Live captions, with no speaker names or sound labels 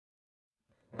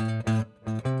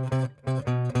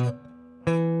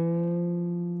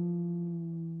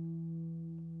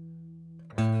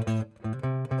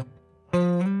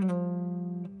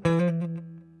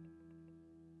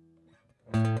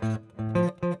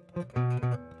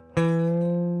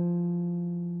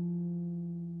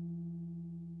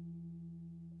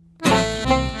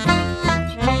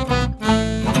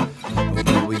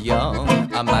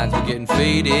Our minds were getting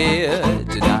faded,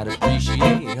 did not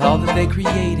appreciate all that they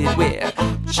created. We're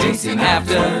chasing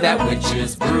after that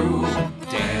witch's brew.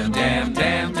 Damn, damn,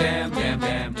 damn, damn, damn,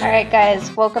 damn. Alright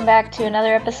guys, welcome back to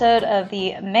another episode of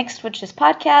the Mixed Witches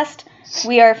podcast.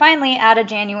 We are finally out of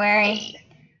January.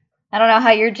 I don't know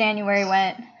how your January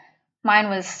went. Mine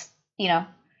was,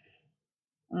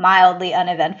 mildly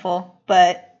uneventful,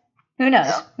 but who knows?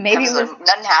 No, Maybe it was...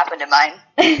 nothing happened to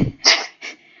mine.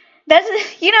 That's,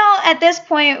 at this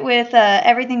point with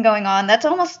everything going on, that's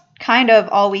almost kind of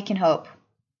all we can hope.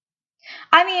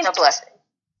 I mean, no blessing.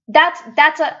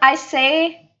 I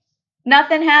say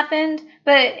nothing happened,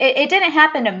 but it didn't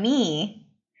happen to me.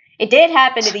 It did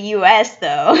happen to the U.S.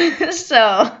 though, so.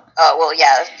 Oh, well,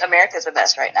 yeah, America's a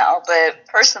mess right now, but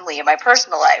personally, in my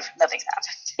personal life, nothing's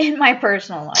happened. In my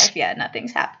personal life, yeah,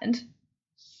 nothing's happened.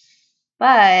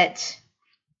 But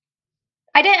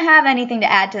I didn't have anything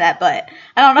to add to that, but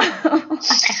I don't know why I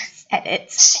said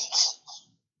it.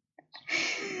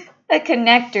 A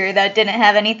connector that didn't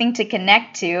have anything to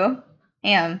connect to.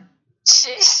 Damn.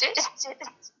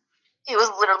 He was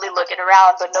literally looking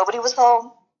around, but nobody was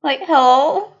home. Like,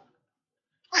 hello?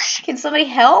 Can somebody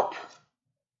help?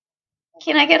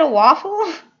 Can I get a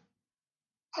waffle?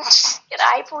 Can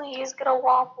I please get a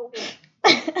waffle?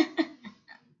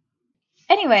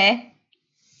 Anyway,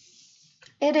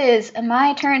 it is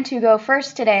my turn to go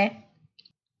first today,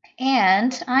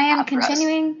 and I am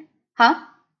continuing... Huh?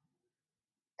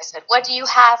 I said, what do you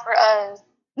have for us?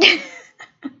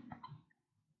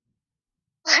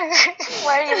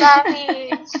 Why are you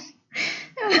laughing?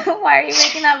 Why are you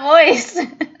making that voice?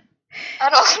 I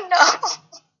don't know.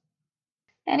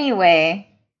 Anyway,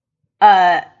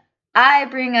 I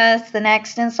bring us the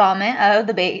next installment of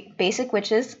the Basic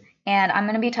Witches, and I'm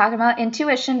going to be talking about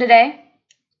intuition today.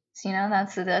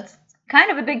 So, that's kind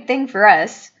of a big thing for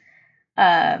us.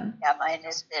 Yeah, mine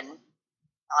has been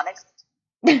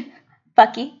non-existent.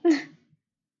 Fucky.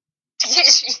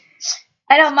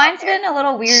 I know, mine's been a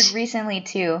little weird recently,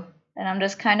 too. And I'm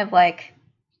just kind of like,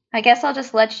 I guess I'll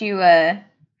just let you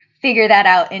figure that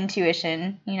out,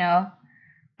 intuition,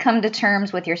 come to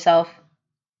terms with yourself.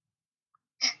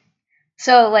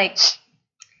 So, like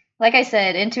I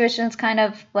said, intuition's kind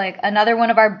of like another one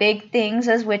of our big things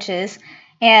as witches.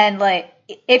 And, like,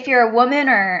 if you're a woman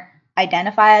or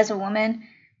identify as a woman,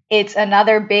 it's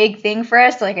another big thing for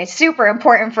us. Like, it's super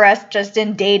important for us just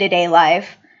in day-to-day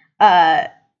life. Yeah.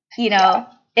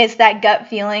 It's that gut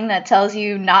feeling that tells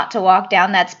you not to walk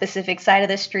down that specific side of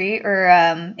the street,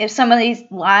 or if somebody's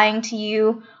lying to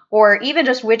you, or even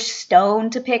just which stone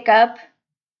to pick up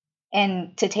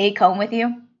and to take home with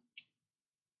you.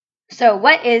 So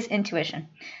what is intuition?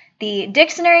 The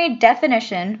dictionary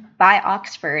definition by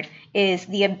Oxford is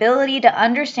the ability to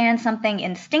understand something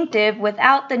instinctive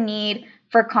without the need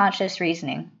for conscious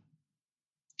reasoning.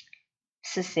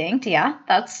 Succinct, yeah,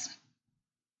 that's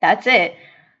it.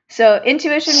 So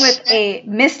intuition with a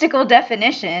mystical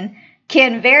definition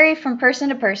can vary from person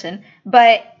to person,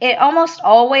 but it almost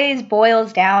always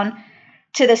boils down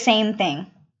to the same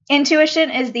thing. Intuition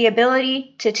is the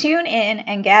ability to tune in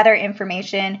and gather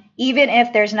information, even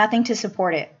if there's nothing to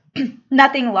support it.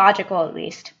 Nothing logical, at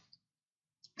least.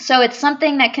 So it's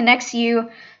something that connects you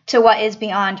to what is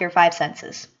beyond your five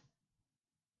senses.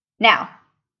 Now,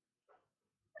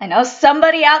 I know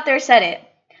somebody out there said it,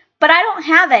 but I don't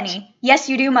have any. Yes,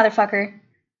 you do, motherfucker.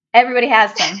 Everybody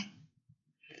has them.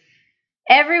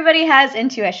 Everybody has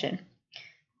intuition.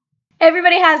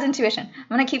 Everybody has intuition. I'm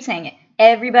going to keep saying it.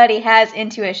 Everybody has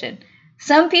intuition.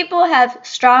 Some people have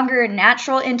stronger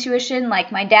natural intuition,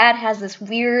 like my dad has this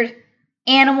weird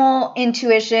animal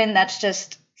intuition that's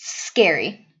just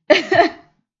scary.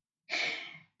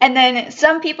 And then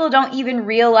some people don't even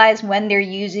realize when they're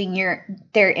using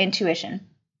their intuition.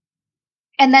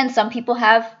 And then some people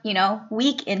have,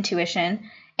 weak intuition,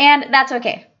 and that's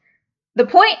okay. The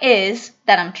point is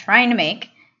that I'm trying to make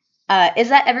is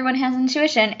that everyone has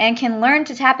intuition and can learn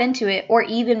to tap into it or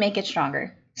even make it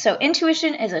stronger. So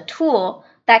intuition is a tool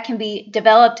that can be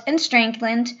developed and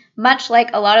strengthened, much like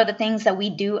a lot of the things that we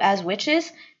do as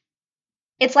witches.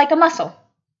 It's like a muscle.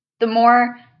 The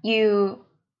more you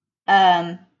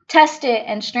test it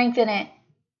and strengthen it,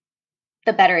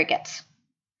 the better it gets.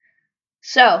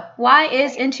 So, why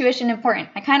is intuition important?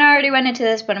 I kind of already went into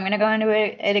this, but I'm going to go into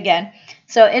it again.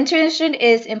 So, intuition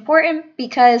is important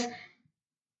because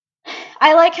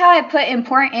I like how I put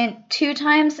important 2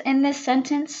 times in this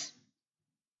sentence.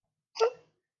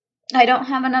 I don't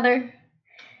have another.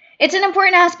 It's an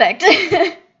important aspect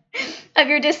of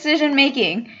your decision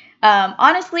making.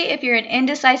 Honestly, if you're an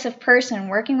indecisive person,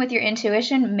 working with your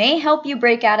intuition may help you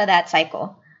break out of that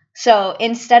cycle. So,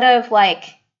 instead of like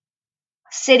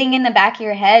sitting in the back of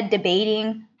your head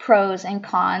debating pros and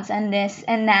cons and this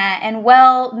and that and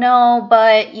well, no,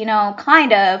 but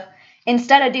kind of,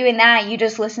 instead of doing that, you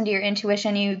just listen to your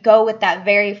intuition. You go with that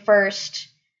very first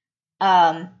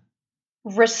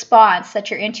response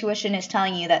that your intuition is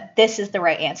telling you that this is the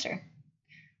right answer.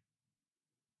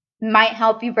 Might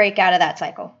help you break out of that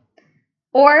cycle.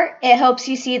 Or it helps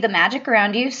you see the magic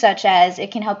around you, such as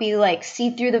it can help you like see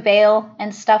through the veil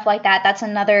and stuff like that. That's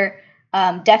another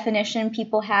definition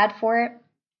people had for it.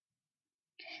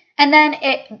 And then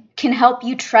it can help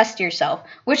you trust yourself,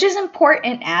 which is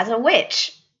important as a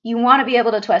witch. You want to be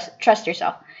able to trust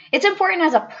yourself. It's important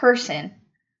as a person,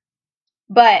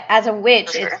 but as a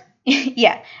witch,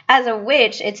 as a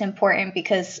witch, it's important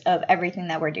because of everything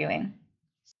that we're doing.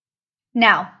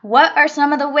 Now, what are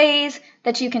some of the ways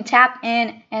that you can tap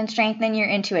in and strengthen your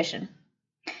intuition?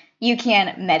 You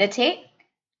can meditate.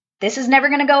 This is never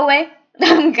going to go away.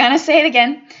 I'm going to say it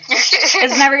again.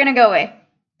 It's never going to go away.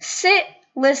 Sit,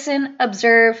 listen,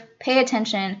 observe, pay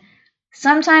attention.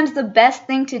 Sometimes the best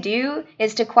thing to do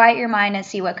is to quiet your mind and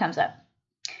see what comes up.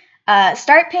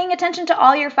 Start paying attention to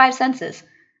all your 5 senses.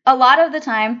 A lot of the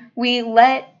time, we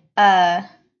let our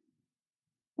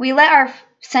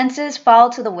senses fall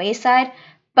to the wayside,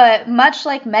 but much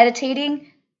like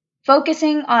meditating,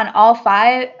 focusing on all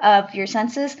 5 of your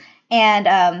senses, and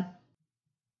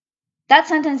that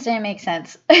sentence didn't make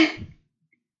sense.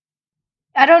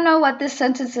 I don't know what this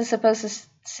sentence is supposed to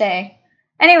say.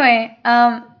 Anyway,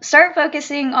 start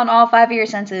focusing on all 5 of your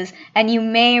senses, and you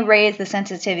may raise the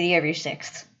sensitivity of your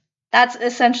 6th. That's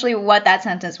essentially what that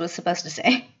sentence was supposed to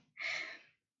say.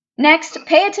 Next,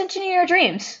 pay attention to your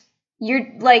dreams.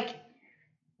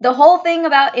 The whole thing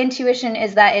about intuition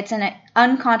is that it's an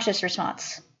unconscious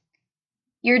response.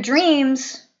 Your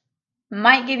dreams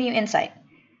might give you insight.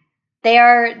 They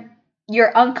are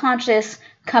your unconscious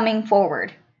coming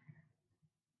forward.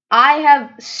 I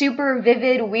have super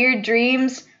vivid, weird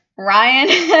dreams. Ryan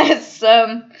has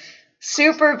some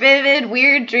super vivid,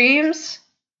 weird dreams.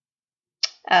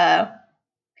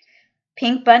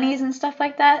 Pink bunnies and stuff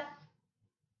like that.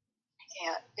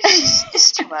 Yeah,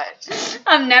 it's too much.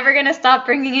 I'm never going to stop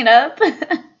bringing it up.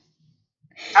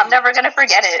 I'm never going to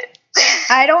forget it.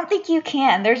 I don't think you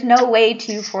can. There's no way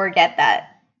to forget that.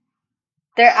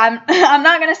 I'm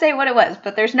not going to say what it was,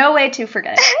 but there's no way to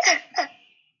forget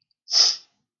it.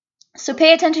 So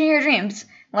pay attention to your dreams.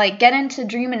 Like, get into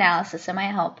dream analysis. It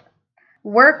might help.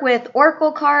 Work with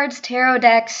oracle cards, tarot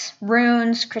decks,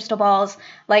 runes, crystal balls,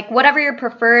 like whatever your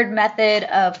preferred method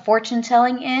of fortune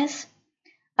telling is.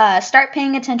 Start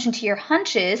paying attention to your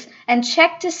hunches and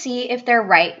check to see if they're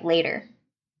right later.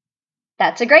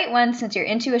 That's a great one since your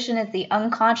intuition is the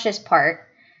unconscious part.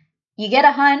 You get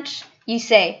a hunch, you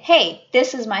say, hey,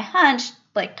 this is my hunch,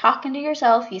 like talking to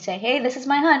yourself. You say, hey, this is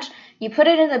my hunch. You put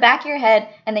it in the back of your head,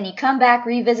 and then you come back,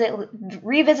 revisit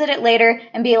it later,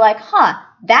 and be like,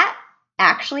 that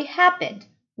actually happened.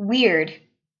 Weird.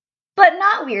 But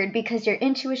not weird because your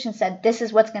intuition said this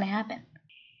is what's going to happen.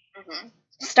 Mm-hmm.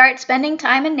 Start spending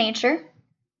time in nature.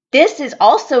 This is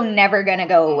also never going to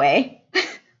go away.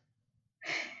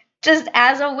 Just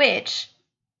as a witch,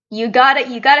 you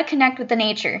gotta connect with the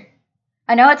nature.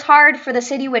 I know it's hard for the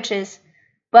city witches,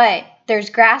 but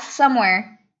there's grass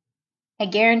somewhere. I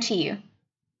guarantee you.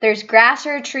 There's grass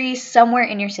or a tree somewhere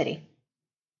in your city.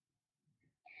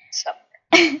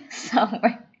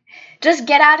 Somewhere. Just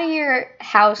get out of your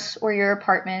house or your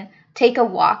apartment. Take a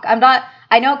walk.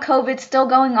 I know COVID's still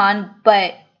going on,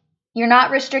 but you're not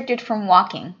restricted from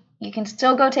walking. You can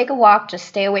still go take a walk. Just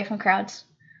stay away from crowds.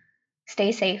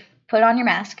 Stay safe. Put on your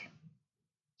mask.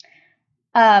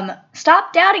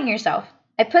 Stop doubting yourself.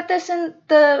 I put this in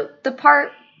the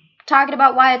part talking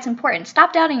about why it's important.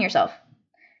 Stop doubting yourself.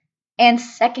 And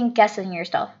second guessing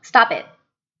yourself. Stop it.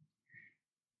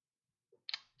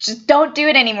 Just don't do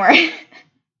it anymore.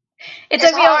 It's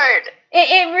hard.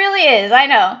 It really is. I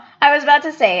know. I was about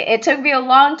to say, it took me a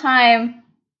long time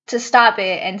to stop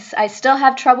it, and I still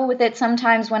have trouble with it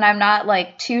sometimes when I'm not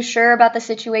like too sure about the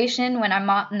situation, when I'm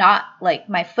not like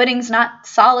my footing's not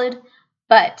solid,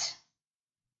 but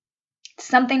it's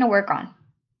something to work on.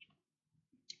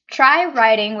 Try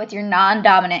writing with your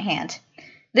non-dominant hand.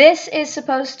 This is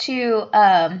supposed to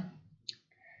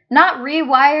not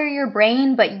rewire your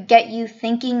brain, but get you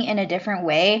thinking in a different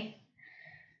way.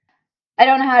 I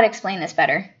don't know how to explain this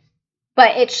better,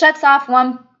 but it shuts off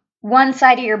one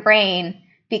side of your brain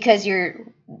because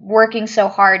you're working so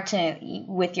hard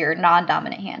with your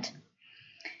non-dominant hand.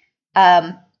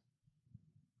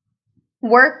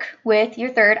 Work with your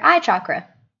third eye chakra.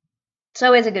 It's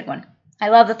always a good one. I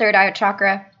love the third eye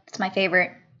chakra. It's my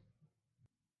favorite.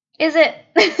 Is it?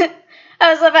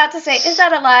 I was about to say, is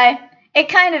that a lie? It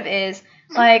kind of is.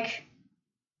 Like,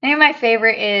 maybe my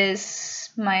favorite is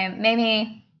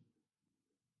maybe,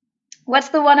 what's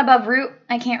the one above root?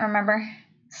 I can't remember.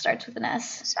 Starts with an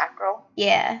S. Sacral?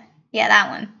 Yeah, that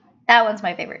one. That one's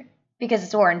my favorite because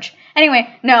it's orange.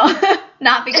 Anyway, no,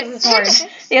 not because it's orange.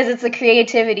 Because it's the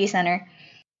creativity center.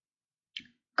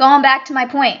 Going back to my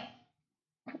point.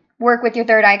 Work with your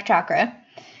third eye chakra.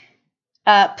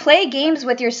 Play games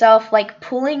with yourself like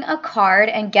pulling a card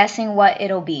and guessing what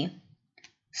it'll be.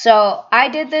 So I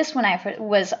did this when I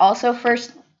was also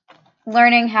first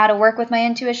learning how to work with my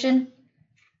intuition.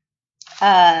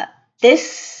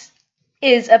 This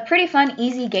is a pretty fun,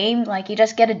 easy game. Like, you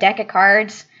just get a deck of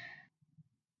cards.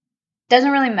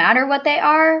 Doesn't really matter what they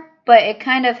are, but it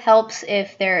kind of helps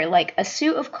if they're like a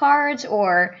suit of cards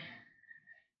or,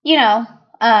 you know,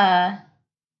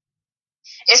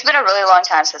 It's been a really long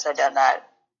time since I've done that.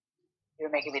 You're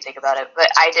making me think about it. But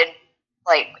I did,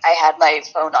 I had my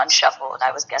phone on shuffle and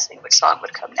I was guessing which song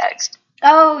would come next.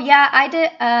 Oh, yeah, I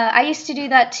did. I used to do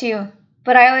that too.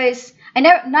 But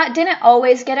didn't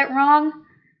always get it wrong.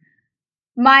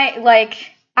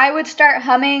 I would start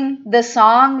humming the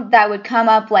song that would come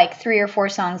up like 3 or 4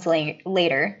 songs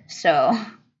later. So,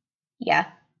 yeah.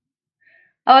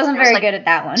 I wasn't very good at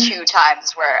that one. 2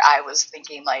 times where I was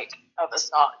thinking of a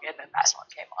song and then that song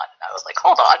came on and I was like,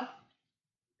 hold on.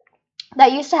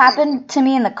 That used to happen to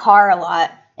me in the car a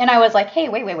lot. And I was like, hey,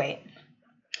 wait.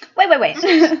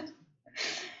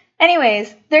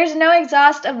 Anyways, there's no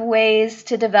exhaustive ways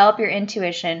to develop your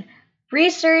intuition.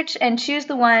 Research and choose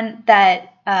the one that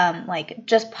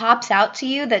just pops out to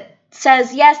you that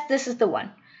says, yes, this is the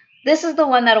one. This is the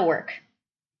one that'll work.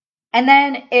 And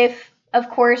then if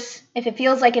it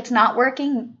feels like it's not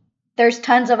working, there's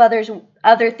tons of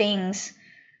other things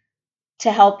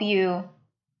to help you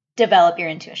develop your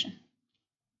intuition.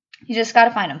 You just got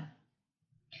to find them.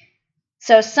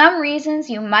 So some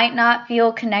reasons you might not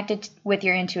feel connected with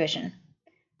your intuition.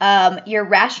 Your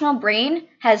rational brain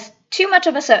has too much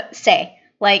of a say.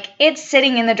 Like, it's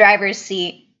sitting in the driver's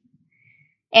seat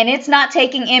and it's not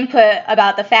taking input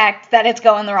about the fact that it's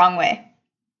going the wrong way.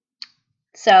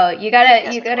 So you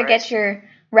gotta get your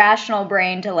rational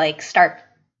brain to start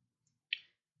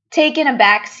taking a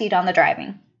back seat on the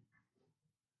driving.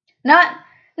 I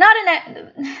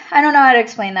don't know how to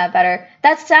explain that better.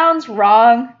 That sounds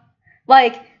wrong.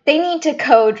 They need to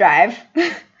co-drive.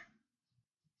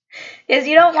 Because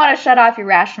you don't want to shut off your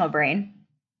rational brain.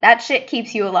 That shit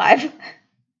keeps you alive.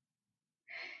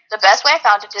 The best way I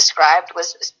found it described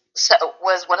was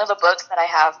one of the books that I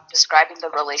have describing the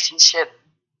relationship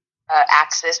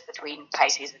axis between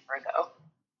Pisces and Virgo.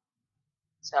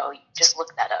 So just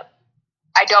look that up.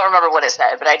 I don't remember what it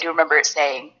said, but I do remember it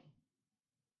saying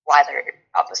why they're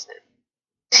opposite.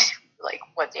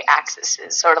 What the axis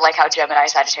is. Sort of like how Gemini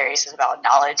Sagittarius is about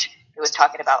knowledge. It was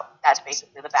talking about that's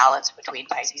basically the balance between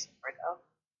Pisces and Virgo.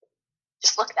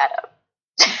 Just look that up.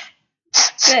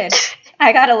 Good.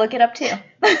 I gotta look it up too.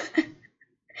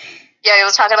 Yeah, it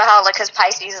was talking about how because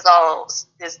Pisces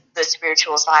is the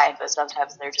spiritual side, but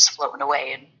sometimes they're just floating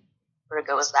away, and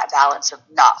Virgo is that balance of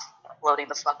not floating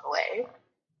the fuck away,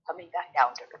 coming back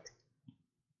down to earth.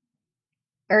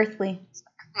 Earthly.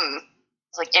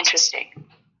 It's interesting.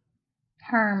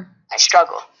 Herm. I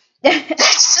struggle.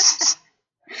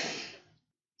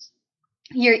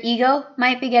 Your ego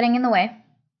might be getting in the way.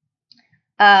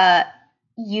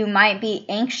 You might be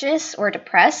anxious or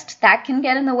depressed. That can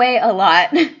get in the way a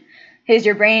lot. Because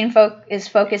your brain is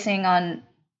focusing on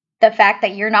the fact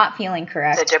that you're not feeling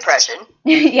correct. The depression.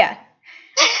 Yeah.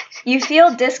 You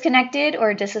feel disconnected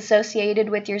or disassociated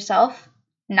with yourself.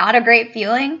 Not a great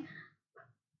feeling.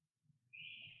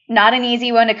 Not an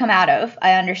easy one to come out of.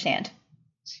 I understand.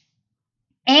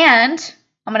 And,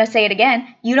 I'm going to say it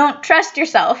again, you don't trust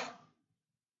yourself.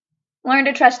 Learn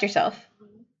to trust yourself.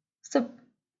 So,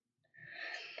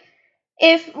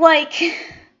 if,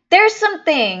 there's some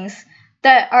things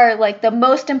that are, the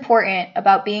most important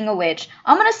about being a witch,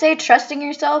 I'm going to say trusting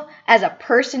yourself as a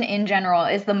person in general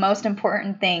is the most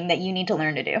important thing that you need to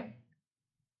learn to do.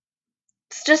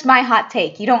 It's just my hot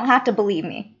take. You don't have to believe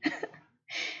me.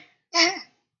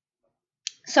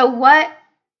 So what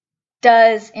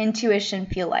does intuition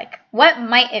feel like? What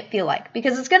might it feel like?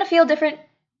 Because it's going to feel different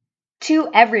to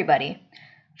everybody.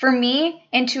 For me,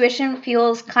 intuition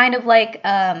feels kind of like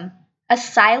a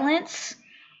silence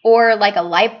or like a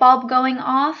light bulb going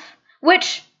off,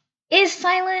 which is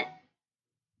silent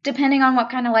depending on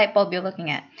what kind of light bulb you're looking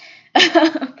at.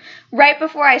 Right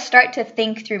before I start to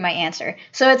think through my answer.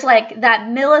 So it's like that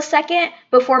millisecond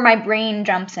before my brain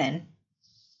jumps in.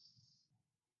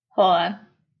 Hold on.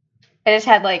 I just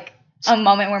had like a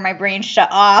moment where my brain shut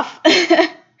off.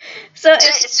 So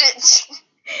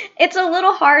it's a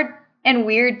little hard and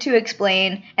weird to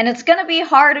explain, and it's going to be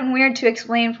hard and weird to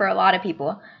explain for a lot of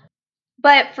people.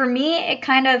 But for me, it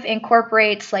kind of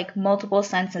incorporates like multiple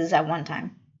senses at one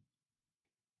time.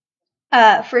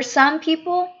 For some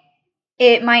people,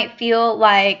 it might feel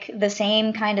like the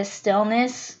same kind of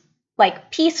stillness, like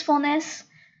peacefulness.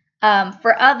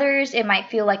 For others, it might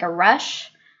feel like a rush.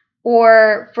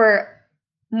 Or for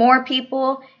more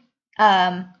people,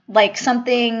 like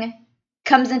something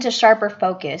comes into sharper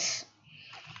focus.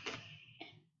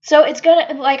 So it's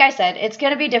gonna, like I said, it's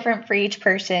gonna be different for each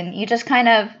person. You just kind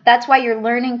of, that's why you're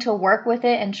learning to work with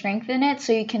it and strengthen it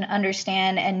so you can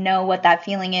understand and know what that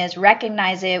feeling is,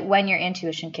 recognize it when your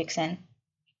intuition kicks in.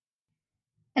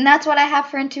 And that's what I have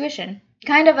for intuition.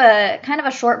 Kind of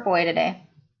a short boy today.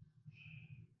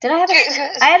 Did I have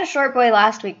I had a short boy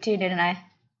last week too, didn't I?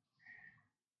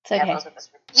 It's okay.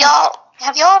 Yeah,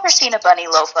 have y'all ever seen a bunny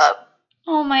loaf up?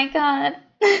 Oh my god.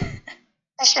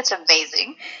 That shit's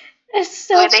amazing. It's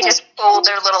so Where they just fold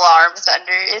their little arms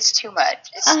under. It's too much.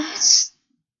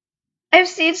 I've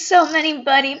seen so many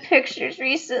bunny pictures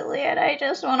recently, and I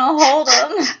just want to hold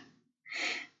them.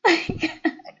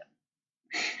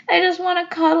 I just want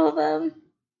to cuddle them.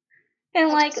 And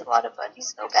like a lot of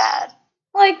bunnies so bad.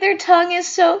 Like their tongue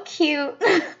is so cute.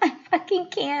 I fucking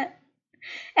can't.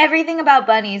 Everything about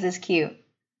bunnies is cute.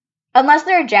 Unless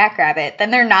they're a jackrabbit,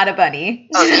 then they're not a bunny.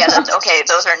 Oh, yeah, okay,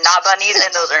 those are not bunnies,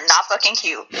 and those are not fucking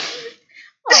cute.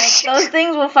 Those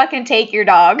things will fucking take your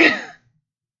dog.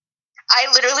 I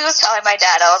literally was telling my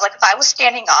dad, I was like, if I was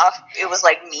standing off, it was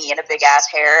like me and a big-ass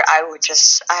hair, I would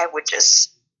just, I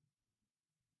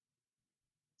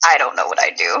don't know what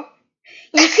I'd do.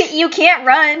 You can't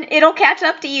run. It'll catch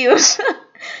up to you.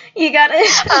 You gotta.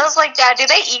 I was like, Dad, do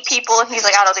they eat people? And he's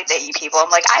like, I don't think they eat people.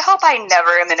 I'm like, I hope I never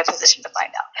am in a position to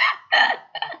find out.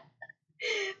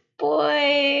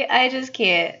 Boy, I just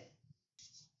can't.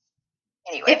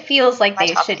 Anyway, it feels like they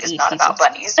should eat people. My topic is not about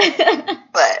bunnies,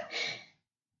 but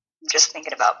I'm just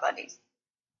thinking about bunnies.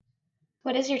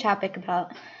 What is your topic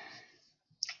about?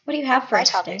 What do you have for us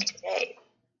today? My topic today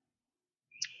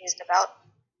is about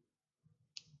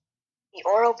the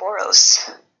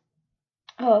Ouroboros.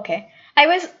 Oh, okay.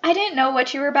 I didn't know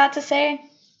what you were about to say.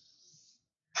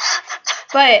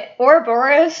 But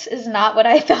Ouroboros is not what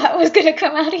I thought was going to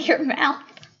come out of your mouth.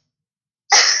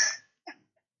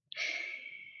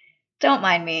 Don't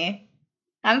mind me.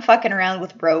 I'm fucking around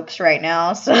with ropes right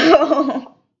now, so.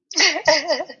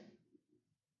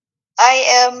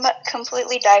 I am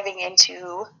completely diving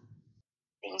into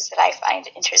things that I find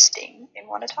interesting and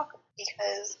want to talk about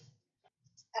because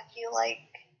I feel like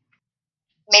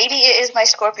maybe it is my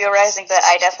Scorpio rising, but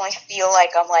I definitely feel like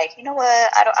I'm like, you know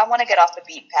what? I want to get off the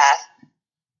beaten path.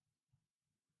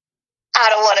 I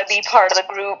don't want to be part of the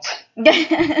group.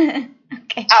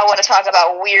 Okay. I want to talk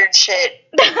about weird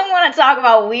shit. I want to talk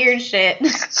about weird shit.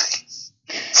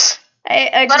 I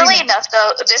agree. Funnily enough,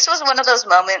 though, this was one of those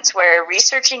moments where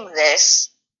researching this,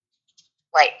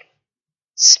 like,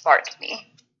 sparked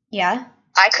me. Yeah.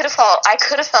 I could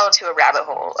have fell into a rabbit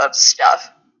hole of stuff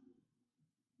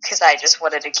because I just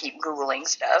wanted to keep Googling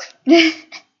stuff,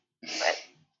 but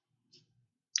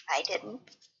I didn't.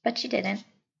 But you didn't.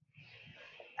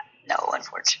 No,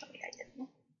 unfortunately, I didn't.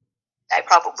 I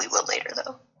probably will later,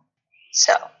 though.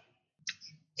 So,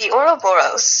 the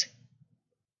Ouroboros,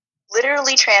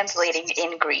 literally translating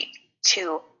in Greek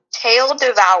to tail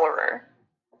devourer,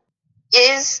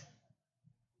 is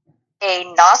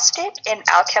a Gnostic and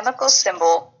alchemical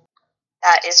symbol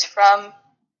that is from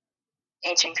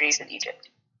ancient Greece and Egypt.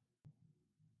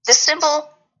 The symbol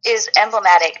is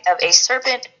emblematic of a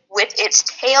serpent with its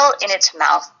tail in its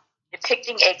mouth,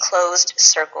 depicting a closed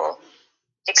circle,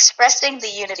 expressing the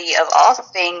unity of all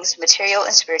things material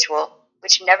and spiritual,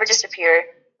 which never disappear,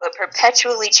 but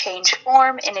perpetually change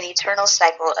form in an eternal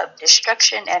cycle of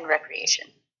destruction and recreation.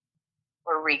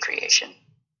 Or recreation.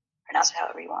 Pronounce it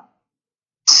however you want.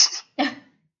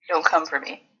 Don't come for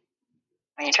me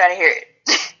when you're trying to hear it.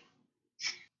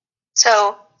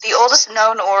 So, the oldest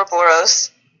known Ouroboros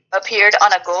appeared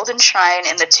on a golden shrine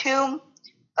in the tomb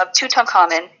of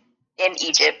Tutankhamun in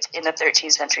Egypt in the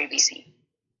 13th century BC.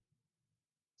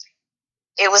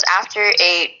 It was after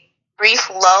a brief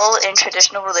lull in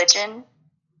traditional religion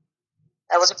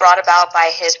that was brought about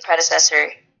by his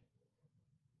predecessor,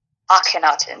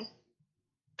 Akhenaten.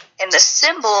 And the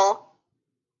symbol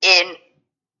in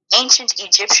ancient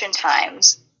Egyptian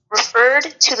times referred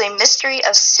to the mystery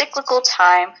of cyclical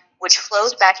time which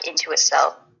flows back into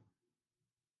itself.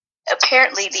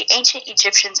 Apparently, the ancient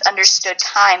Egyptians understood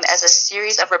time as a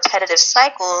series of repetitive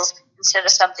cycles instead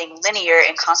of something linear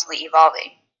and constantly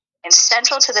evolving. And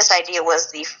central to this idea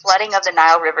was the flooding of the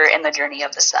Nile River and the journey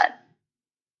of the sun.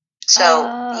 So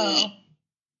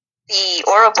the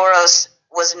Ouroboros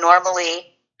was normally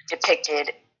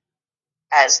depicted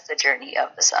as the journey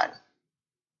of the sun.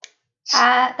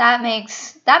 That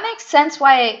makes sense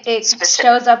why it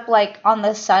shows up like on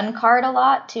the sun card a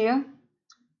lot too,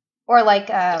 or like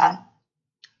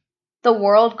the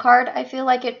world card. I feel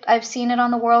like I've seen it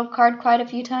on the world card quite a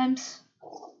few times.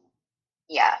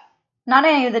 Yeah. Not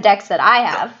any of the decks that I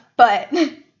have, but you're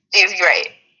right.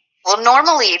 Well,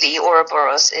 normally the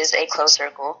Ouroboros is a closed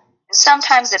circle, and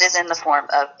sometimes it is in the form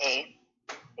of a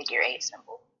figure 8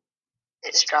 symbol.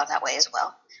 It is drawn that way as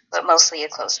well, but mostly a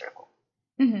closed circle.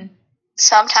 Mm-hmm.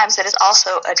 Sometimes it is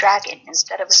also a dragon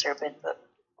instead of a serpent, but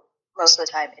most of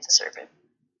the time it's a serpent.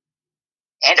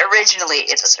 And originally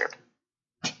it's a serpent.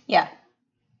 Yeah.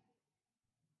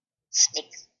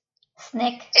 Snake.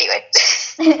 Anyway.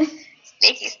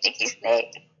 Sneaky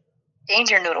snake.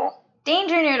 Danger noodle.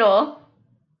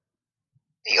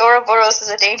 The Ouroboros is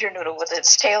a danger noodle with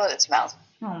its tail in its mouth.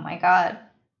 Oh my god.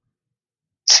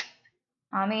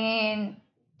 I mean,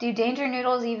 do danger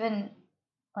noodles even,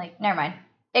 like, never mind.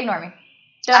 Ignore me.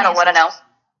 I don't want to know.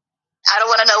 I don't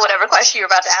want to know whatever question you're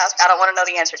about to ask. I don't want to know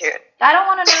the answer to it. I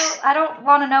don't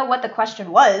want to know what the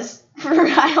question was.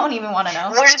 I don't even want to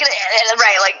know. We're just going to,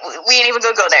 right, like, we ain't even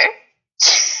going to go there.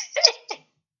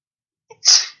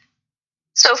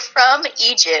 So from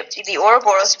Egypt, the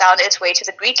Ouroboros found its way to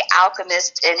the Greek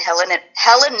alchemists in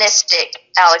Hellenistic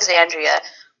Alexandria,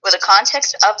 where the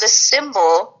context of the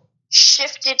symbol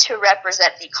shifted to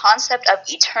represent the concept of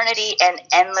eternity and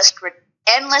endless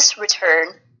return,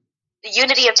 the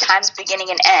unity of time's beginning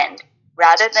and end,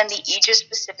 rather than the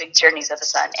Egypt-specific journeys of the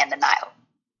sun and the Nile.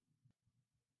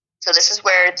 So this is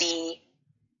where the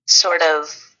sort of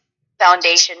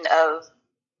foundation of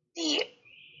the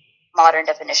modern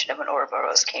definition of an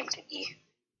Ouroboros came to be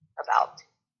about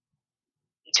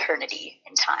eternity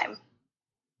and time.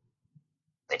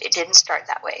 But it didn't start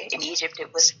that way. In Egypt,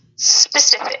 it was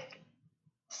specific.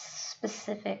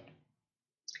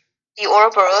 The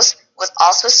Ouroboros was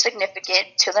also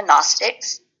significant to the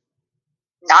Gnostics,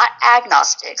 not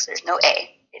agnostics. There's no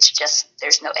A. It's just,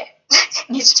 there's no A.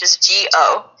 It's just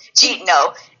G-N-O.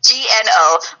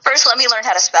 First, let me learn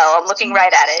how to spell. I'm looking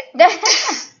right at it.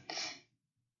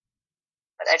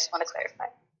 But I just want to clarify.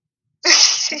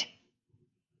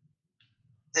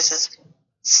 This is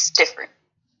different.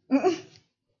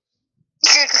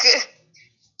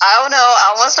 I don't know.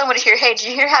 I want someone to hear, hey, did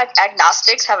you hear how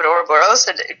agnostics have an Ouroboros?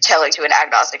 And telling to an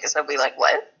agnostic is somebody like,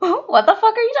 what? What the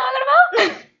fuck are you talking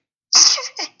about?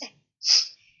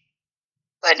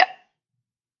 But no.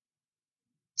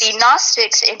 The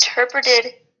Gnostics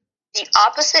interpreted the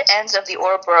opposite ends of the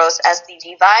Ouroboros as the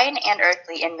divine and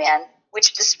earthly in man,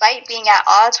 which, despite being at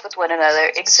odds with one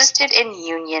another, existed in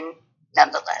union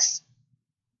nonetheless.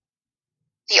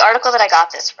 The article that I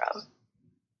got this from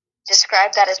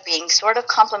described that as being sort of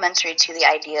complementary to the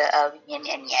idea of yin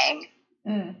and yang,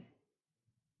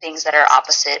 things that are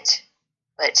opposite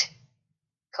but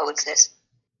coexist.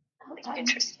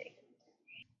 Interesting.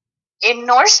 In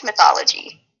Norse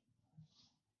mythology,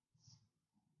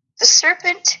 the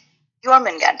serpent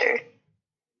Jormungandr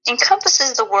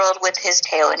encompasses the world with his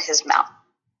tail in his mouth.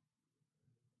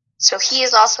 So he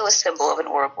is also a symbol of an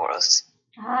Ouroboros.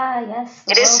 Yes.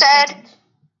 It is said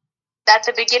that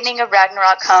the beginning of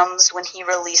Ragnarok comes when he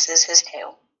releases his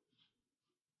tail.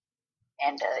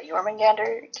 And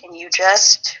Jormungandr, can you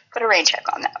just put a rain check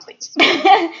on that, please?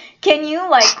 Can you,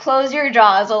 close your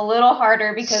jaws a little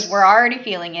harder because we're already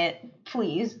feeling it,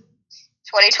 please?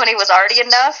 2020 was already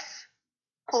enough.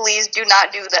 Please do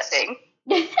not do that thing.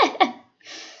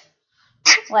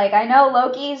 I know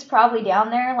Loki's probably down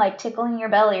there, tickling your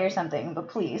belly or something, but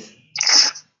please.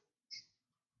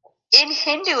 In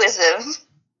Hinduism,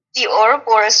 the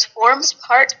Ouroboros forms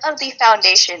part of the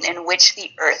foundation in which the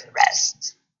earth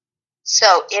rests.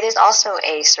 So it is also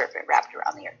a serpent wrapped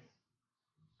around the earth.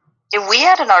 If we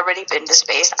hadn't already been to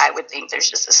space, I would think there's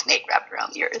just a snake wrapped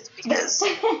around the earth, because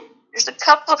we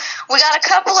got a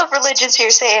couple of religions here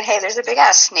saying, hey, there's a big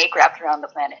ass snake wrapped around the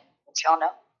planet. Did y'all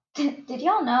know? Did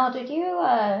y'all know? Did you,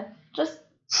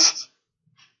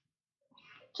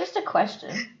 just a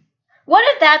question. What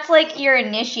if that's, your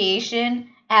initiation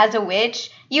as a witch?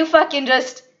 You fucking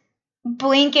just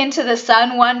blink into the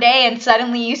sun one day and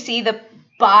suddenly you see the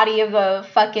body of a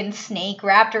fucking snake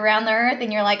wrapped around the earth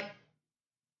and you're like,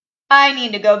 I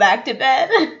need to go back to bed.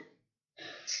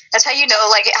 That's how you know,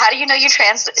 like, how do you know you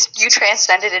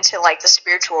transcended into, like, the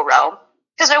spiritual realm?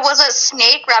 Because there was a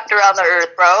snake wrapped around the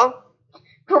earth, bro.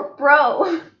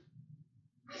 Bro.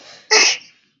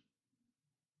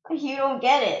 You don't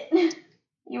get it.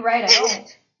 You're right, I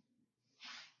don't.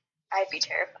 I'd be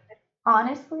terrified.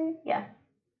 Honestly, yeah.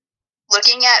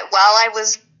 Looking at, while I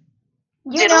was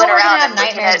diddling around and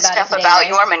looking at stuff about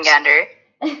Jormungandr.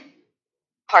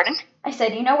 Pardon? I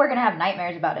said, you know we're going to have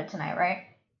nightmares about it tonight, right?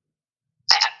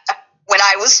 When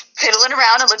I was piddling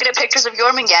around and looking at pictures of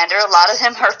Jormungandr, a lot of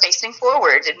him are facing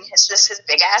forward, and it's just his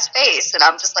big-ass face, and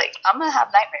I'm just like, I'm going to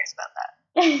have nightmares about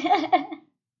that.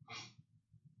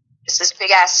 Just this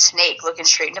big-ass snake looking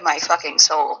straight into my fucking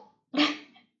soul. That's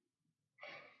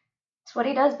what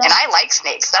he does best. And I like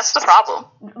snakes. That's the problem.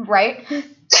 Right?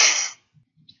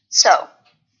 So,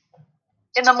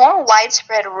 in the more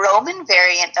widespread Roman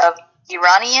variant of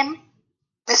Iranian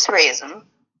Mithraism,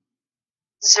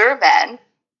 Zurban,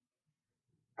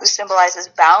 who symbolizes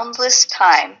boundless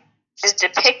time, is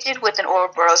depicted with an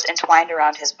Ouroboros entwined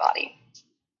around his body.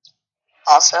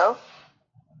 Also,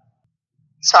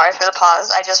 sorry for the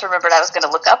pause, I just remembered I was going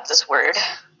to look up this word.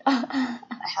 I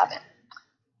haven't.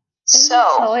 This is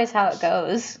always how it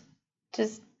goes.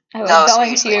 Just, I was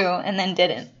going to, and then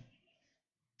didn't.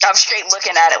 I'm straight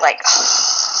looking at it like,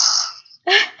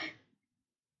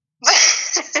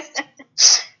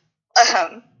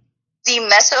 the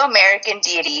Mesoamerican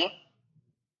deity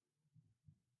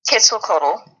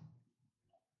Quetzalcoatl.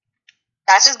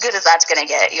 That's as good as that's gonna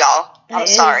get, y'all. I'm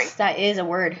sorry. That is a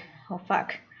word. Oh,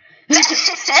 fuck. But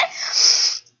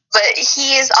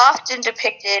he is often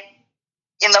depicted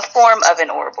in the form of an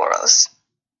Ouroboros,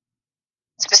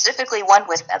 specifically one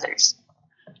with feathers.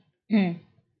 Mm.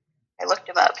 I looked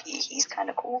him up. He's kind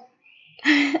of cool.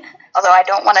 Although I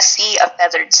don't want to see a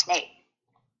feathered snake.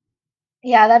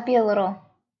 Yeah, that'd be a little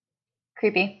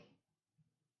creepy.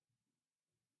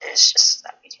 It's just,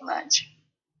 that'd be too much.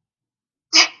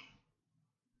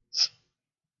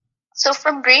 So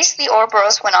from Greece, the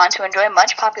Ouroboros went on to enjoy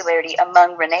much popularity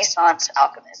among Renaissance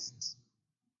alchemists.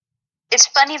 It's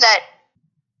funny that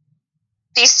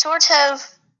they sort of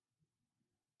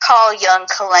Carl Jung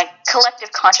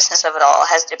collective consciousness of it all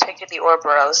has depicted the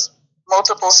Ouroboros,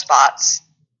 multiple spots,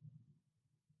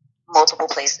 multiple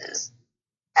places,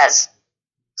 as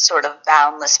sort of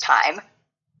boundless time.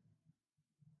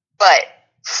 But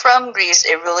from Greece,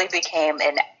 it really became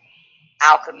an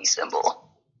alchemy symbol,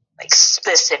 like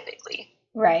specifically.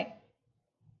 Right.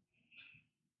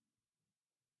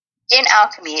 In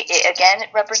alchemy, it again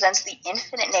represents the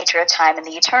infinite nature of time and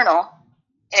the eternal.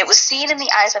 And it was seen in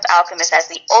the eyes of alchemists as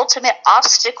the ultimate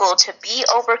obstacle to be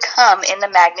overcome in the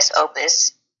magnus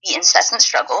opus, the incessant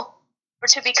struggle, for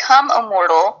to become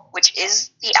immortal, which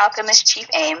is the alchemist's chief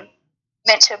aim,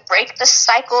 meant to break the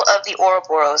cycle of the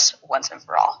Ouroboros once and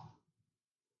for all.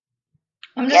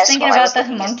 I'm just thinking about the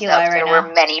homunculi right now. There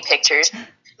were many pictures.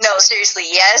 No, seriously,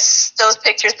 yes, those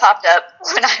pictures popped up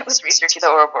when I was researching the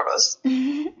Ouroboros.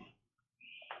 Google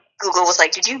was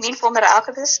like, did you mean Full Metal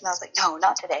Alchemist? And I was like, no,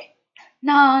 not today.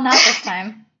 No, not this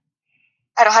time.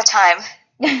 I don't have time.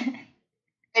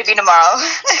 Maybe tomorrow.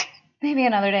 Maybe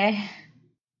another day.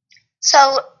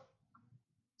 So,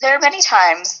 there are many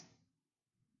times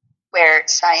where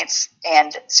science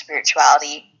and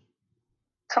spirituality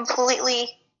completely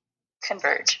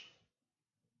converge.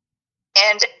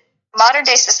 And modern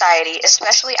day society,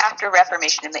 especially after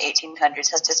Reformation in the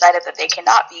 1800s, has decided that they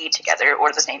cannot be together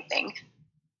or the same thing.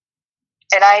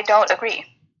 And I don't agree.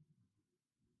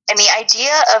 And the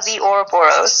idea of the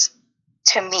Ouroboros,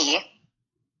 to me,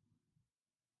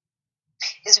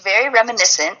 is very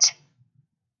reminiscent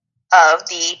of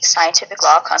the scientific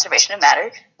law of conservation of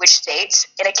matter, which states,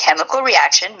 in a chemical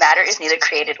reaction, matter is neither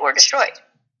created or destroyed.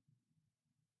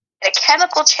 In a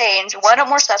chemical change, one or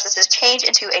more substances change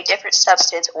into a different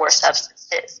substance or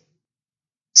substances.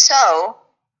 So,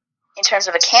 in terms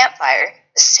of a campfire,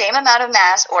 the same amount of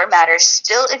mass or matter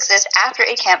still exists after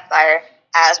a campfire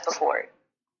as before.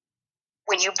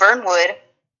 When you burn wood,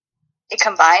 it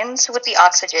combines with the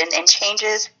oxygen and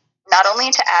changes not only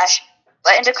into ash,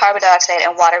 but into carbon dioxide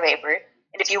and water vapor.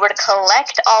 And if you were to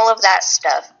collect all of that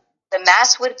stuff, the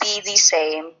mass would be the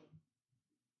same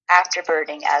after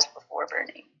burning as before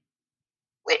burning.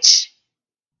 Which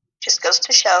just goes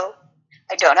to show,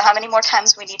 I don't know how many more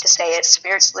times we need to say it.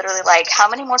 Spirit's literally like, how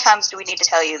many more times do we need to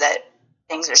tell you that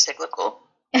things are cyclical?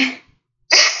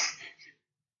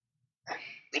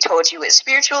 We told you it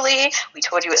spiritually. We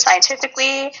told you it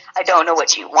scientifically. I don't know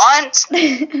what you want.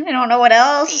 I don't know what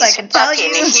else I can tell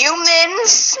you. These fucking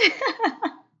humans.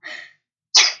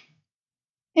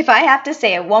 If I have to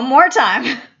say it one more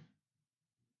time.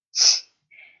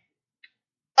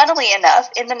 Funnily enough,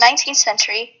 in the 19th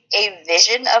century, a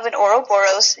vision of an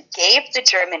Ouroboros gave the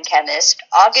German chemist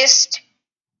August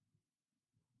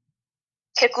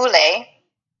Kekulé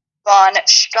von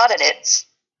Stradonitz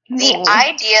the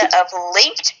idea of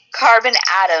linked carbon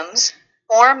atoms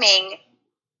forming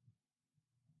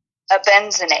a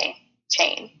benzene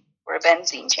chain, or a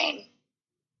benzene chain,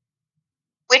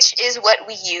 which is what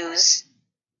we use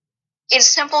in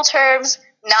simple terms,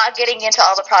 not getting into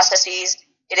all the processes.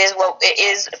 It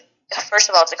is, first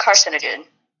of all, it's a carcinogen,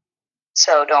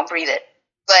 so don't breathe it.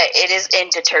 But it is in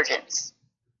detergents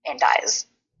and dyes.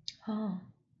 Oh.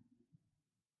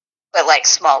 But like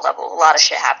small level, a lot of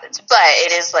shit happens. But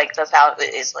it is like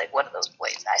it is like one of those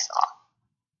points I saw.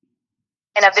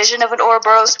 And a vision of an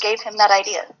Ouroboros gave him that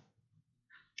idea.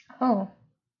 Oh.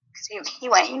 He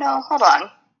went, hold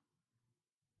on.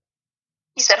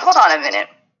 He said, hold on a minute.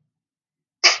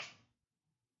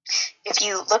 If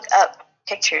you look up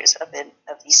pictures of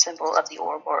the symbol of the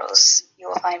Ouroboros, you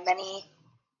will find many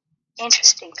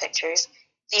interesting pictures.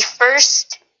 The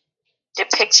first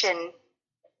depiction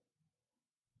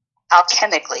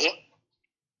alchemically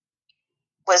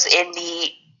was in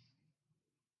the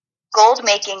gold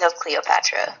making of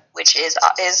Cleopatra, which is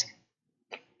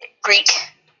Greek.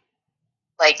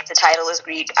 Like, the title is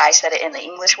Greek. I said it in the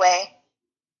English way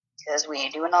because we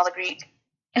ain't doing all the Greek.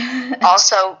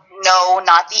 Also, no,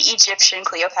 not the Egyptian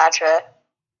Cleopatra.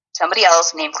 Somebody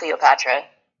else named Cleopatra.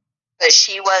 But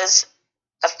she was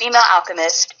a female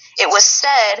alchemist. It was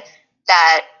said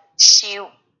that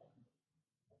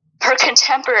her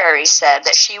contemporaries said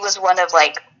that she was one of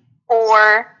like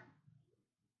 4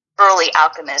 early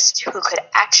alchemists who could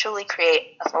actually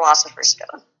create a philosopher's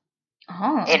stone.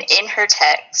 Oh. And in her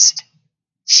text,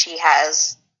 she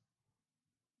has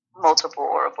multiple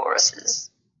Ouroboroses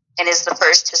and is the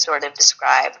first to sort of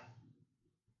describe,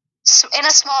 in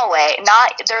a small way,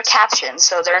 they're captions,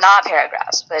 so they're not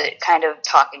paragraphs, but kind of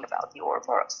talking about the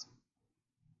Ouroboros.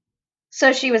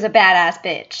 So she was a badass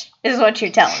bitch, is what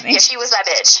you're telling me. Yeah, she was that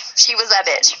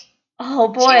bitch. Oh,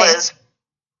 boy. She was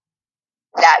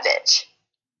that bitch.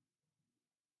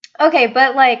 Okay,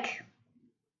 but, like,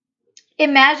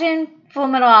 imagine Full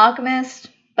Metal Alchemist,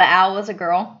 but Al was a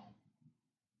girl.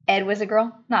 Ed was a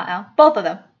girl, not Al. Both of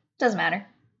them. Doesn't matter.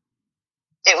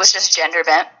 It was just gender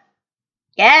bent.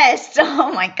 Yes!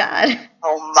 Oh, my God.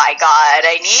 Oh, my God.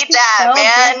 I need that, So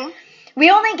man. good. We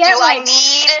only get, I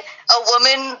need a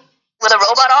woman with a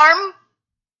robot arm?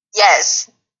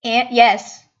 Yes. And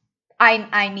yes.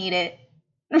 I need it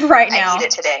right now. I need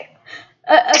it today.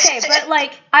 Okay, but,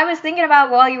 like, I was thinking about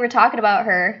while you were talking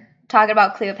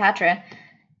about Cleopatra,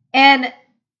 and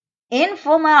in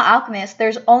Full Metal Alchemist,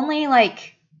 there's only,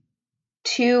 like,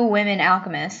 2 women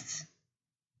alchemists.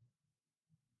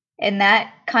 And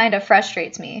that kind of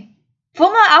frustrates me.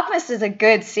 Full Metal Alchemist is a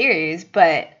good series,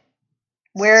 but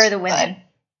where are the women?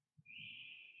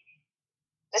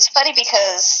 It's funny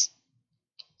because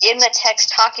in the text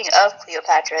talking of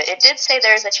Cleopatra, it did say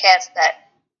there's a chance that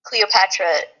Cleopatra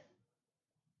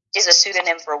is a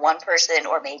pseudonym for one person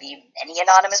or maybe many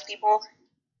anonymous people.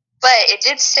 But it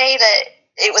did say that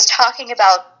it was talking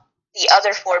about the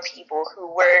other 4 people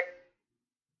who were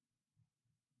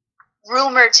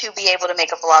rumored to be able to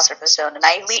make a philosopher's stone. And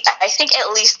I think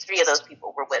at least 3 of those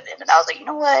people were women. And I was like, you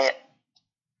know what?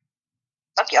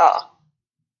 Fuck y'all.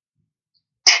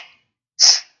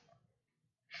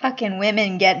 Fucking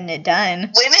women getting it done.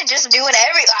 Women just doing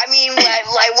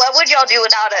like what would y'all do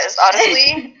without us,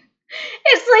 honestly?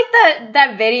 It's like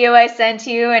that video I sent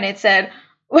you, and it said,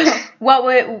 what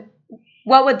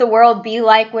would the world be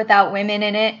like without women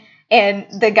in it?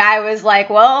 And the guy was like,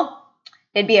 well,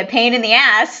 it'd be a pain in the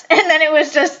ass. And then it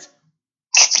was just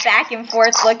back and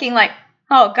forth looking like,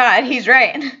 oh, God, he's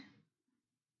right.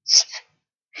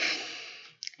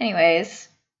 Anyways,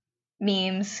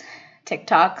 memes,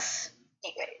 TikToks.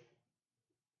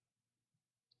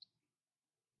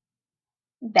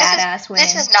 Badass women.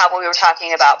 This is not what we were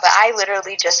talking about, but I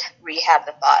literally just rehabbed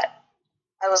the thought.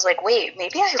 I was like, wait,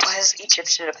 maybe I was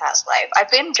Egyptian in a past life.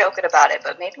 I've been joking about it,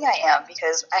 but maybe I am,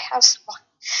 because I have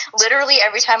literally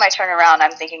every time I turn around,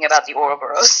 I'm thinking about the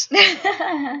Ouroboros. And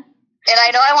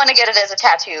I know I want to get it as a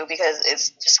tattoo because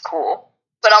it's just cool.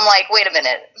 But I'm like, wait a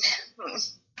minute.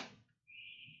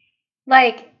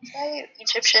 Like, is I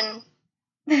Egyptian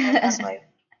in a past life?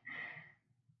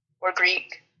 Or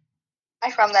Greek? Am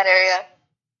I from that area?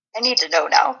 I need to know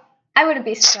now. I wouldn't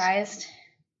be surprised.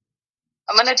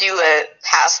 I'm gonna do a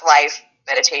past life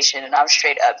meditation, and I'm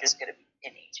straight up just gonna be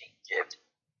in ancient Egypt.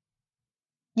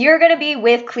 You're gonna be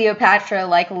with Cleopatra,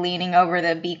 like, leaning over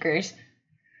the beakers.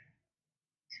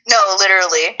 No,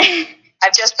 literally.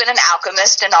 I've just been an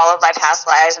alchemist in all of my past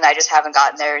lives, and I just haven't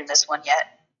gotten there in this one yet.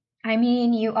 I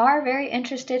mean, you are very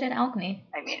interested in alchemy.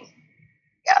 I mean,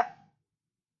 yeah.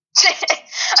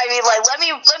 I mean, like,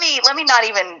 let me not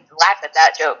even laugh at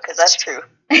that joke, because that's true.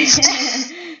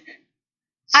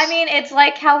 I mean, it's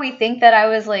like how we think that I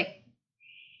was, like,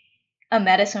 a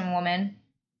medicine woman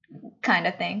kind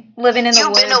of thing. Living in the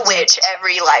woods. You've been a witch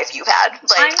every life you've had.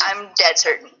 Like, I'm dead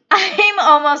certain. I'm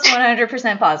almost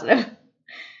 100% positive.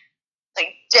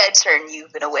 Like, dead certain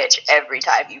you've been a witch every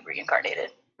time you've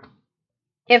reincarnated.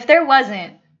 If there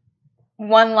wasn't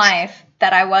one life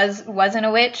that I wasn't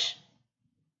a witch,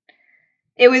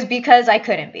 it was because I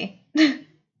couldn't be.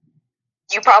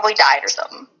 You probably died or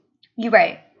something. You're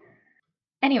right.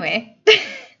 Anyway. So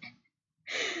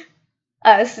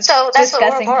that's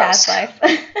discussing the past life.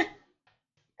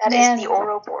 That is the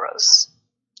Ouroboros.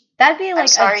 That'd be like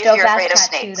a dope-ass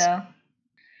tattoo, though.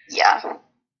 Yeah.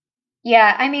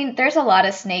 Yeah, I mean, there's a lot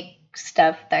of snake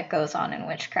stuff that goes on in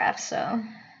witchcraft, so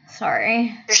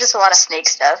sorry. There's just a lot of snake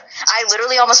stuff. I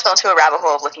literally almost fell into a rabbit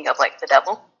hole of looking up, like, the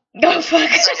devil. Oh,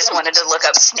 fuck. I just wanted to look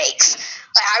up snakes.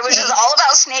 Like, I was just all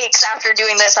about snakes after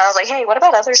doing this. I was like, hey, what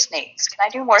about other snakes? Can I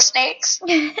do more snakes?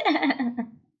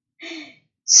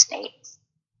 Snakes.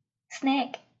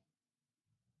 Snake.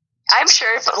 I'm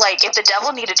sure if the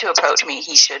devil needed to approach me,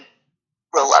 he should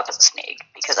roll up as a snake,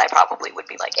 because I probably would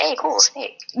be like, hey, cool,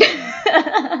 snake.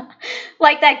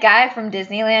 Like that guy from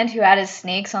Disneyland who had his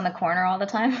snakes on the corner all the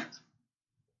time.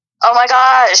 Oh my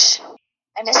gosh.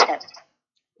 I miss him.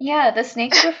 Yeah, the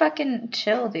snakes were fucking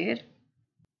chill, dude.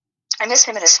 I miss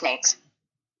him and his snakes.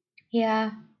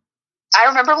 Yeah. I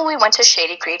remember when we went to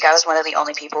Shady Creek, I was one of the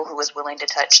only people who was willing to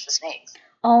touch the snakes.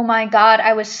 Oh my god,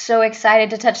 I was so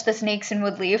excited to touch the snakes in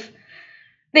Woodleaf.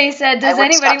 They said, does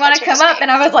anybody want to come up? And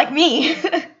I was like, me.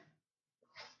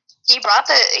 He brought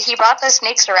the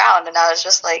snakes around, and I was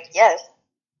just like, yes.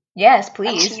 Yes,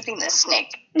 please. I'm keeping this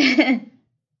snake.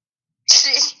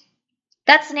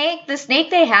 The snake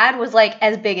they had was like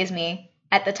as big as me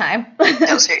at the time.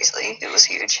 No, seriously, it was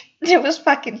huge. It was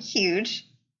fucking huge.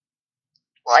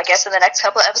 Well, I guess in the next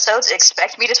couple of episodes,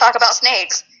 expect me to talk about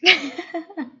snakes. Now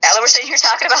that we're sitting here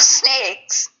talking about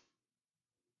snakes.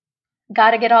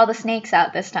 Gotta get all the snakes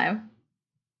out this time.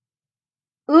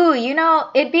 Ooh,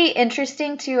 it'd be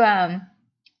interesting to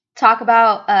talk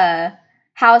about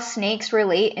how snakes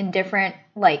relate in different,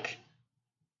 like,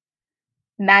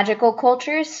 magical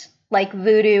cultures, like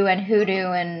voodoo and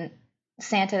hoodoo and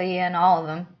Santeria and all of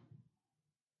them.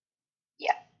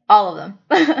 Yeah. All of them.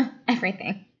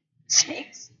 Everything.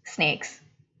 Snakes.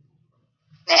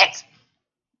 Next.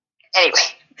 Anyway.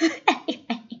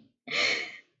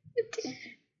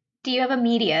 Do you have a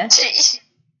media?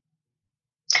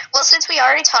 Well, since we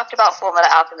already talked about Full Metal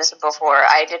Alchemist before,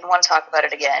 I didn't want to talk about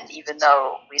it again, even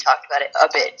though we talked about it a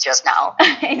bit just now.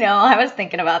 I know, I was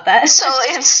thinking about that. So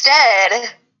instead,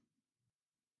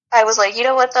 I was like, you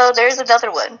know what, though? There's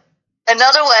another one.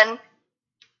 Another one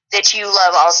that you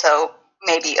love also,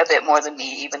 maybe a bit more than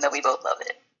me, even though we both love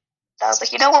it. I was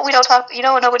like, you know what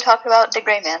nobody talked about? The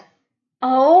Gray Man.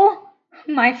 Oh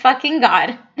my fucking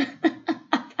god. I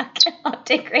fucking love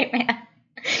Dick Gray Man.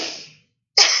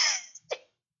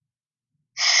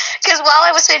 Because while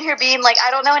I was sitting here being like, I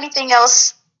don't know anything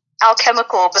else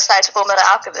alchemical besides Full Metal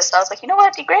Alchemist, I was like, you know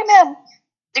what? The Gray Man,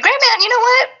 you know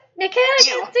what? It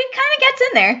kind of gets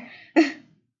in there.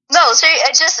 No, so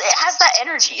it has that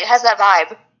energy. It has that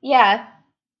vibe. Yeah.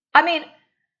 I mean,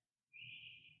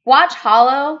 watch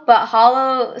Hollow, but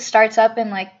Hollow starts up in,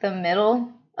 like, the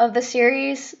middle of the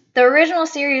series. The original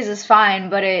series is fine,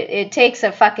 but it takes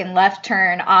a fucking left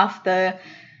turn off the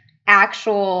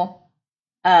actual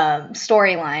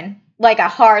storyline. Like a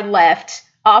hard left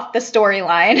off the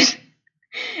storyline.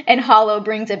 And Hollow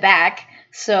brings it back.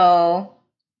 So,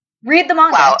 read the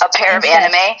manga. Wow, a pair of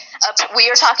anime? We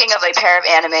are talking of a pair of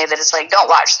anime that is like, don't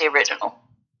watch the original.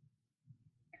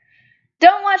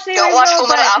 Don't watch the original. Don't watch Full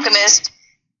Metal Alchemist.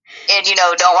 And,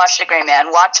 don't watch The Gray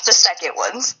Man. Watch the second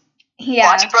ones. Yeah.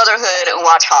 Watch Brotherhood and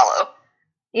watch Hollow.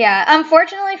 Yeah,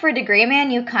 unfortunately for The Gray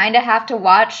Man, you kind of have to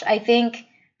watch, I think,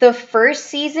 the first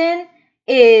season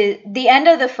is... The end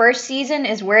of the first season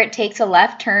is where it takes a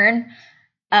left turn.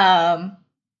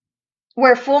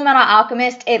 Where Full Metal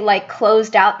Alchemist, it, like,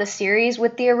 closed out the series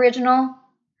with the original.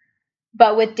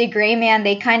 But with The Gray Man,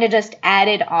 they kind of just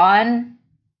added on...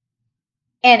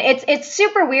 And it's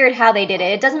super weird how they did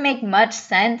it. It doesn't make much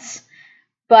sense,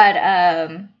 but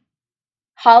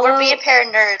Hollow... Or be a pair of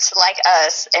nerds like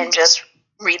us and just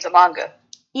read the manga.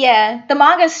 Yeah, the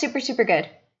manga's super, super good.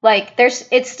 Like,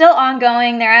 it's still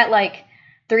ongoing. They're at, like,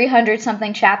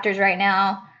 300-something chapters right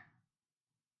now.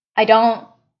 I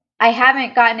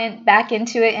haven't gotten back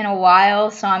into it in a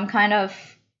while, so I'm kind of,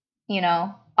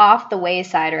 off the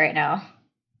wayside right now.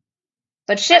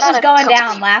 But shit was going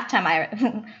down last time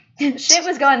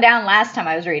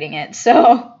I was reading it,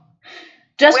 so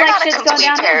just we're like not shit's a going complete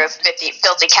down pair now. of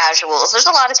filthy casuals. There's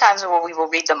a lot of times where we will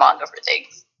read the manga for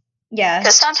things. Yeah.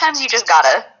 Because sometimes you just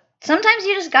gotta.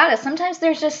 Sometimes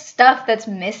there's just stuff that's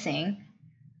missing.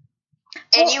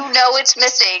 And you know it's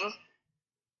missing.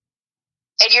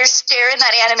 And you're staring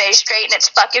that anime straight in its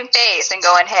fucking face and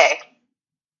going, hey,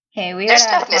 there's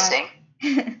stuff missing.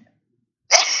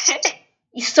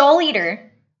 Soul Eater.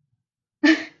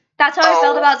 That's how I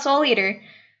felt about Soul Eater.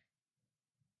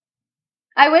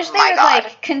 I wish they would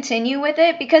like continue with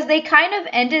it because they kind of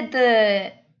ended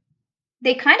the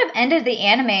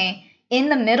anime in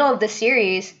the middle of the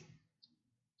series,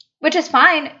 which is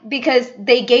fine because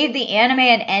they gave the anime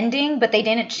an ending, but they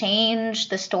didn't change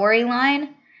the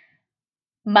storyline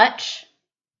much.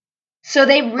 So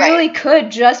they really could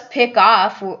just pick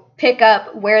up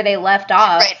where they left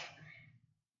off. Right.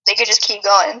 They could just keep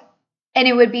going. And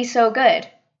it would be so good.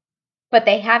 But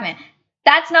they haven't.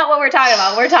 That's not what we're talking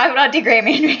about. We're talking about D. Gray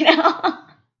Man right now.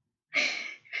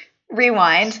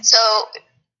 Rewind. So,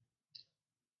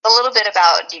 a little bit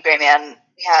about D. Gray Man.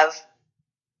 We have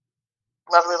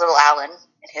lovely little Alan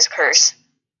and his curse.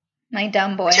 My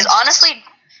dumb boy. Which is honestly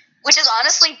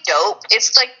dope.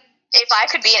 It's like, if I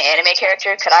could be an anime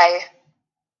character, could I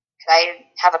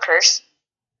have a curse?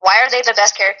 Why are they the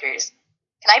best characters?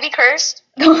 Can I be cursed?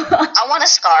 I want a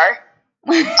scar. I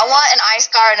want an eye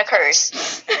scar and a curse.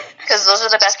 Because those are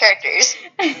the best characters.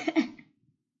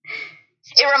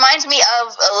 It reminds me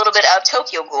of a little bit of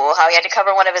Tokyo Ghoul, how he had to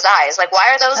cover one of his eyes. Like, why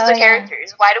are those the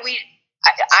characters? Why do we...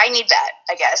 I need that,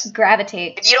 I guess.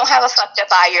 Gravitate. If you don't have a fucked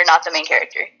up eye, you're not the main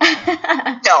character.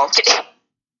 No, I'm kidding.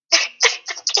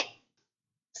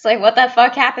 It's like, what the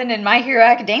fuck happened in My Hero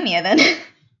Academia, then?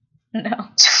 No.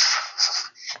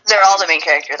 They're all the main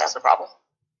character, that's the problem.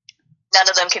 None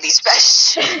of them can be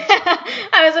special.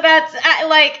 I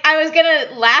was gonna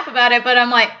laugh about it, but I'm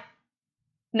like,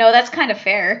 no, that's kind of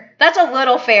fair. That's a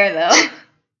little fair, though.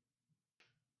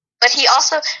 But he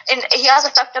has a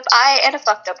fucked up eye and a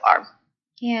fucked up arm.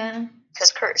 Yeah.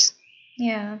 Because curse.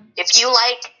 Yeah. If you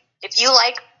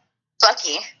like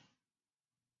Bucky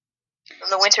from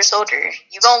the Winter Soldier,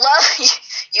 you gonna love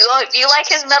if you like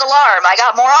his metal arm, I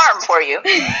got more arm for you.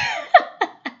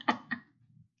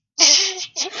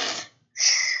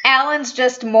 Alan's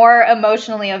just more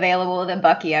emotionally available than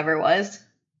Bucky ever was.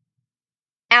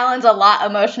 Alan's a lot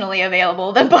emotionally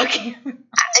available than Bucky.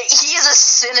 He is a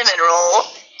cinnamon roll,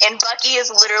 and Bucky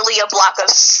is literally a block of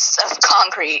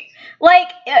concrete.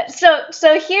 Like,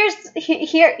 so here's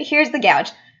the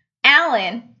gouge.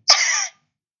 Alan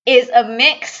is a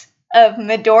mix of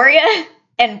Midoriya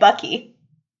and Bucky.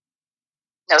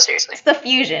 No, seriously. It's the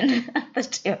fusion of the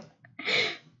two.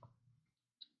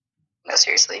 No,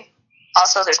 seriously.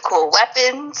 Also, there's cool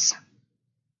weapons.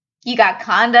 You got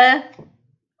Kanda,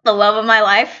 the love of my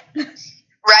life.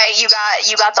 Right, you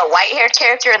got the white-haired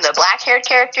character and the black-haired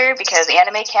character, because the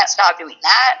anime can't stop doing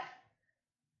that.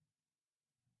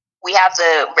 We have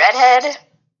the redhead,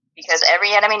 because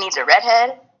every anime needs a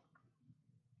redhead.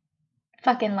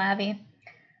 Fucking Lavi.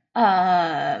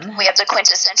 We have the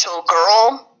quintessential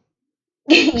girl,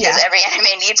 because every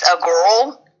anime needs a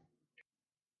girl.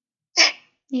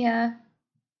 Yeah.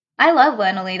 I love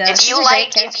Lenoli, though. If you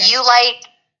like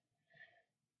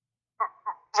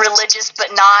religious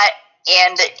but not,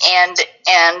 and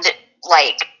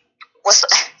like,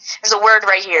 there's a word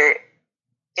right here.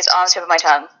 It's on the tip of my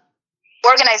tongue.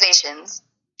 Organizations.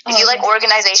 If you like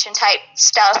organization type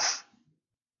stuff,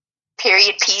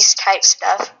 period piece type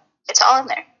stuff, it's all in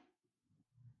there.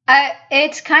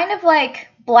 It's kind of like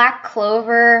Black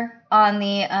Clover on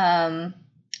the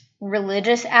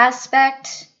religious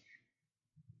aspect.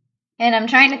 And I'm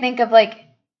trying to think of like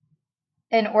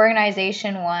an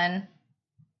organization one.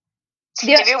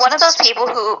 If you're one of those people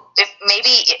who,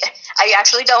 I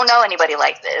actually don't know anybody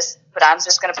like this, but I'm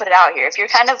just going to put it out here. If you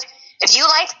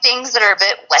like things that are a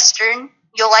bit Western,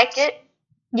 you'll like it.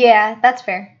 Yeah, that's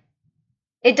fair.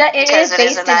 It is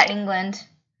based in England.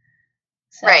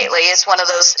 So. Right, like it's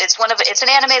an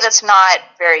anime that's not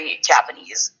very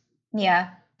Japanese. Yeah.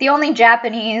 The only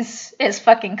Japanese is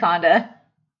fucking Kanda.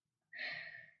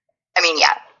 I mean,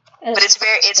 yeah. But it's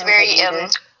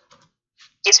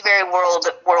very world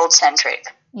centric.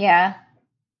 Yeah.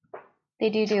 They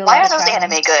do a lot of Why are those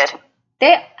traveling. anime good?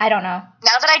 I don't know.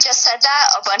 Now that I just said that,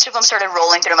 a bunch of them started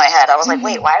rolling through my head. I was like,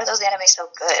 wait, why are those anime so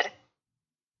good?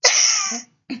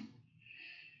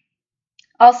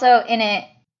 Also in it,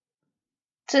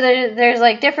 so there's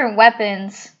like different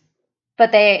weapons,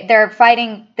 but they're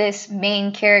fighting this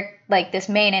main character, like this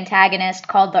main antagonist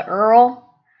called the Earl,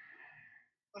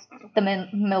 the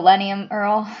Millennium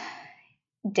Earl,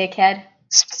 dickhead.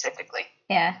 Specifically.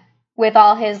 Yeah, with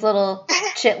all his little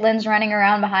chitlins running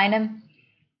around behind him.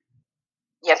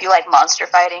 Yeah, if you like monster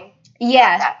fighting.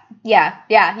 Yeah, that.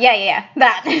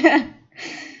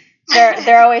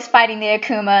 They're always fighting the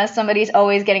Akuma. Somebody's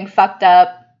always getting fucked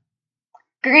up.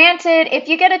 Granted, if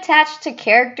you get attached to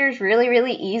characters really,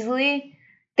 really easily,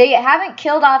 they haven't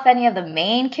killed off any of the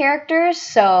main characters,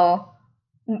 so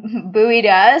buoy to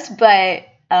us, but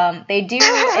they do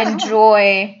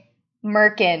enjoy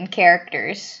murking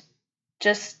characters.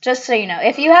 Just so you know.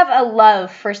 If you have a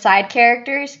love for side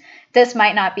characters, this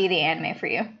might not be the anime for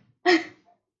you.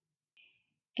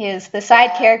 Because the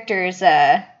side characters,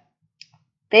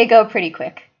 they go pretty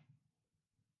quick.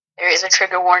 There is a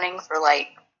trigger warning for, like,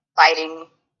 fighting,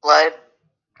 blood,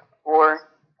 or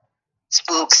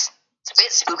spooks. It's a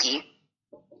bit spooky.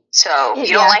 So, if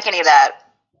you don't like any of that,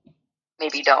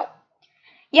 maybe don't.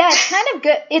 Yeah, it's kind of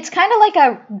good. It's kind of like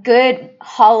a good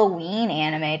Halloween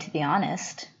anime, to be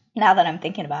honest, now that I'm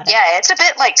thinking about it. Yeah, it's a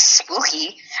bit, like,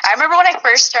 spooky. I remember when I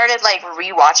first started, like,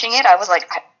 rewatching it, I was like,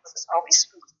 is this always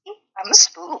spooky? I'm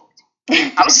spooked.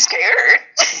 I'm scared.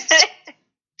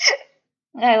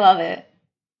 I love it.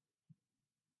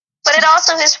 But it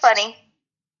also is funny.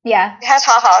 Yeah. It has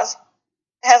ha-has.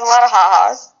 It has a lot of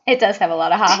ha-has. It does have a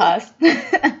lot of ha-has.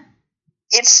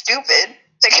 It's stupid.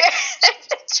 The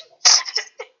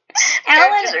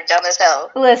characters are dumb as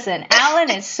hell. Listen,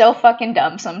 Alan is so fucking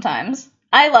dumb sometimes.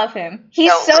 I love him.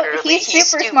 He's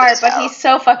super smart, but he's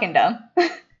so fucking dumb.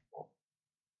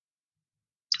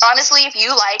 Honestly, if you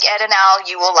like Ed and Al,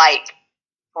 you will like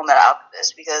Fullmetal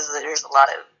Alchemist because there's a lot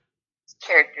of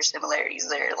character similarities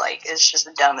there. Like, it's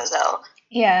just dumb as hell.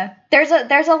 Yeah, there's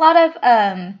a lot of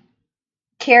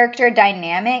character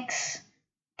dynamics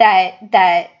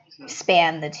that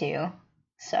span the two.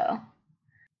 So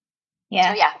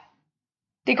yeah.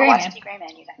 The Gray Man. Watch The Gray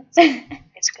Man, you guys.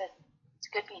 It's good. It's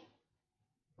a good bean.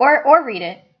 Or read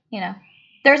it. You know,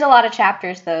 there's a lot of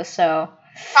chapters though, so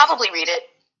probably read it.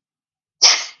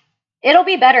 It'll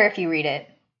be better if you read it.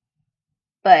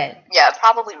 But yeah,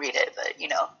 probably read it. But you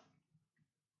know,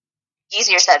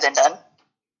 easier said than done.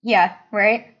 Yeah.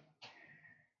 Right.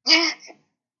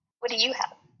 What do you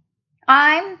have?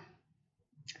 I'm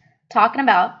talking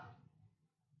about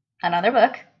another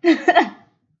book.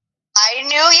 I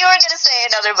knew you were going to say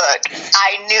another book.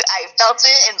 I felt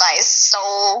it in my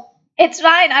soul. It's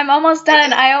fine. I'm almost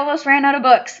done. I almost ran out of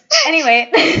books.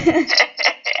 Anyway.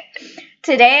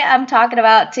 Today I'm talking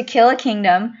about To Kill a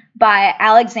Kingdom by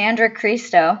Alexandra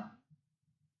Christo.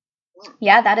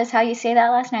 Yeah, that is how you say that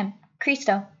last name.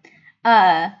 Christo.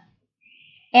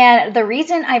 And the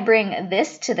reason I bring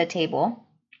this to the table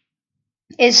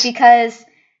is because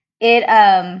it's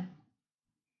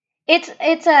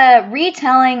a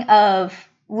retelling of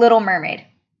Little Mermaid.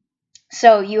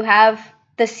 So you have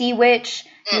the sea witch,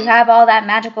 you have all that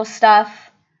magical stuff.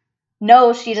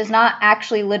 No, she does not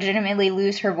actually legitimately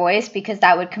lose her voice because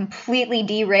that would completely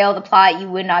derail the plot. You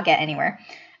would not get anywhere.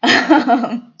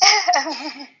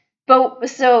 But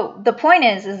so the point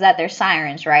is that they're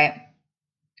sirens, right?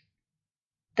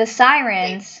 The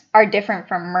sirens are different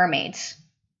from mermaids.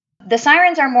 The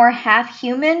sirens are more half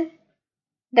human.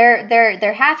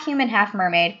 They're half human, half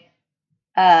mermaid.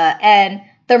 And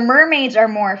the mermaids are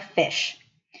more fish.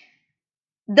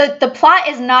 The plot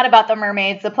is not about the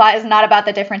mermaids. The plot is not about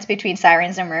the difference between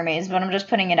sirens and mermaids, but I'm just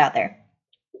putting it out there.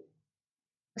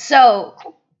 So,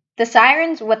 what the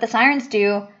sirens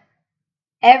do,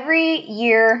 every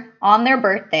year on their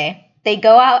birthday, they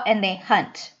go out and they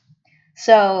hunt.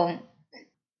 So,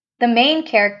 the main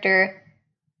character,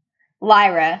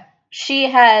 Lyra, she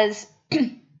has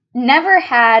never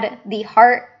had the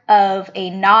heart of a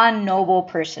non-noble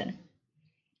person.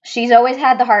 She's always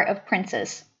had the heart of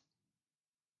princes,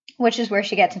 which is where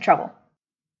she gets in trouble.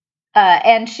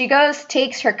 And she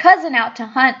takes her cousin out to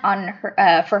hunt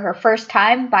for her first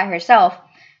time by herself.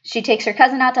 She takes her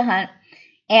cousin out to hunt,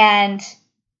 and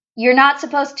you're not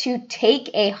supposed to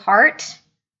take a heart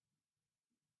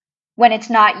when it's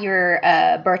not your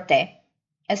birthday,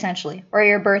 essentially, or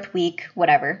your birth week,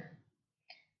 whatever.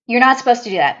 You're not supposed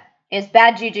to do that. It's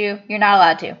bad juju. You're not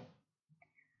allowed to.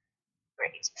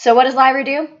 Great. So what does Lyra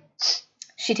do?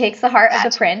 She takes the heart of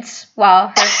the prince, while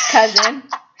her cousin,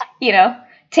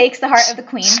 takes the heart of the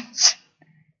queen.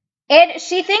 And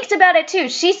she thinks about it too.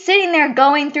 She's sitting there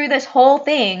going through this whole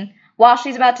thing while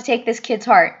she's about to take this kid's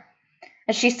heart.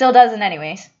 And she still doesn't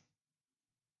anyways.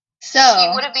 So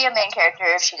She wouldn't be a main character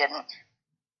if she didn't.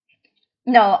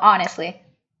 No, honestly.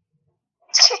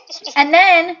 And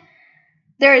then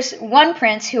there's one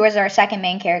prince who is our second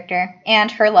main character and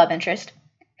her love interest,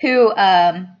 who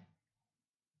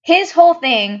his whole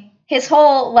thing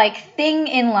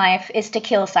in life is to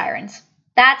kill sirens.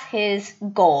 That's his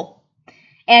goal.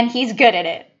 And he's good at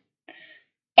it.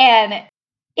 And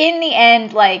in the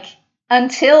end, like,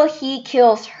 until he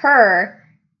kills her,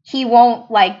 he won't,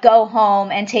 like, go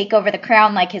home and take over the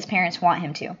crown like his parents want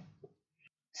him to.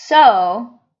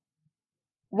 So,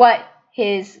 what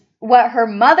her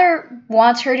mother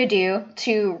wants her to do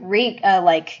to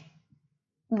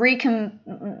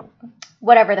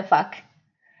whatever the fuck,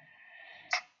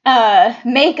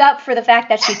 make up for the fact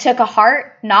that she took a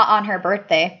heart not on her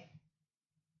birthday.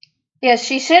 Yes,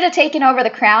 she should have taken over the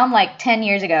crown like 10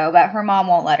 years ago, but her mom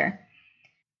won't let her.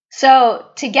 So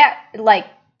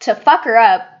to fuck her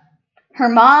up, her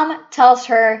mom tells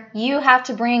her, you have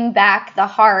to bring back the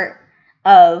heart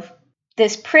of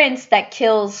this prince that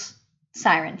kills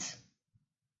sirens.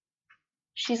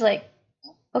 She's like,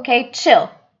 okay, chill.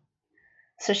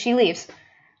 So she leaves.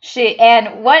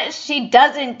 And what she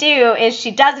doesn't do is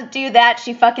she doesn't do that.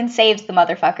 She fucking saves the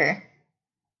motherfucker.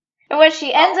 And when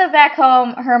she ends up back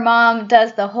home, her mom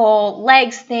does the whole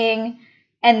legs thing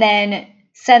and then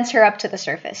sends her up to the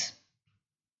surface.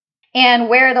 And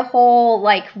where the whole,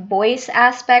 like, voice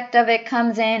aspect of it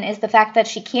comes in is the fact that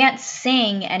she can't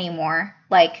sing anymore.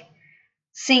 Like,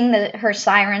 sing her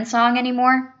siren song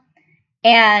anymore.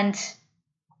 And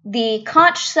the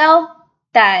conch shell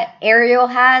that Ariel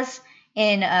has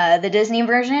in the Disney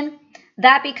version,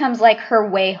 that becomes, like, her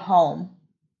way home.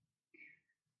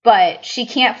 But she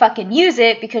can't fucking use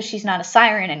it because she's not a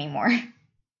siren anymore.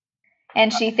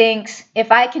 And she thinks,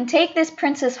 if I can take this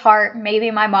prince's heart, maybe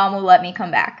my mom will let me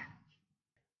come back.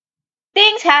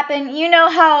 Things happen. You know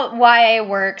how YA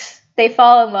works. They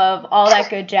fall in love, all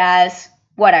that good jazz,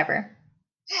 whatever.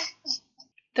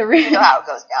 You know how it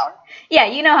goes down. Yeah,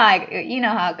 you know how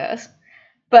it goes.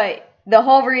 But the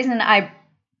whole reason I'm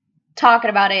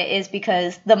talking about it is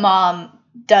because the mom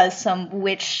does some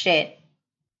witch shit.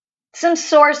 Some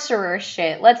sorcerer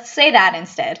shit. Let's say that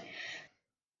instead.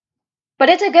 But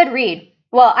it's a good read.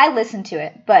 Well, I listened to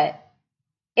it, but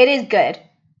it is good.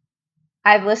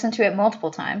 I've listened to it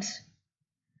multiple times.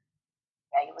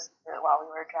 Yeah, you listened to it while we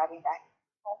were driving back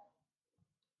home.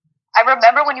 I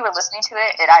remember when you were listening to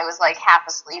it, and I was like half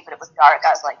asleep, but it was dark.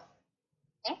 I was like,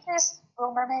 "Ain't this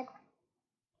Little Mermaid?"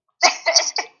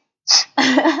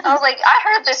 I was like, I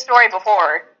heard this story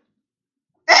before.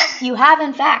 You have,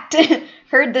 in fact,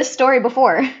 heard this story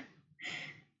before. I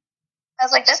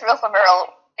was like, this real from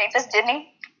Earl. Ain't this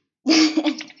Disney?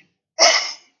 It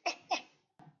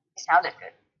sounded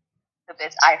good. The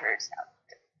bits I heard sounded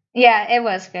good. Yeah, it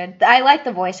was good. I like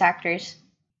the voice actors.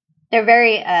 They're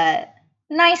very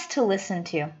nice to listen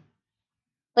to.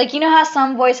 Like, you know how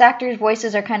some voice actors'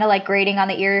 voices are kind of like grating on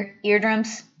the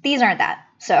eardrums? These aren't that,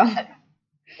 so...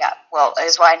 Yeah, well,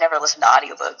 it's why I never listen to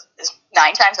audiobooks.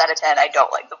 9 times out of 10, I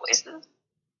don't like the voices.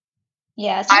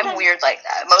 Yeah, I'm weird like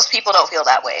that. Most people don't feel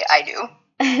that way. I do.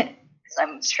 Because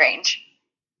I'm strange.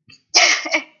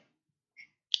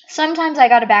 Sometimes I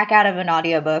gotta back out of an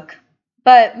audiobook,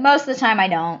 but most of the time I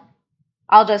don't.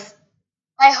 I'll just...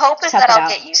 My hope is that I'll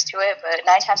get used to it, but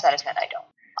 9 times out of 10 I don't,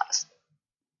 honestly.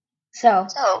 So,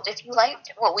 if you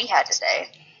liked what we had to say,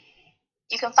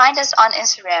 you can find us on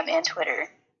Instagram and Twitter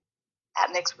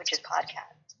at Mixed Witches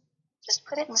Podcast. Just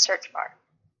put it in the search bar,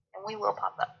 and we will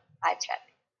pop up. I've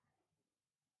checked.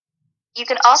 You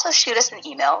can also shoot us an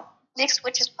email,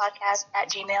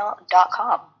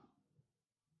 mixedwitchespodcast@gmail.com.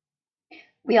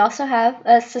 We also have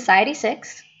a Society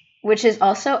 6, which is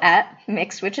also at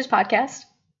Mixed Witches Podcast.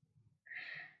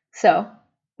 So,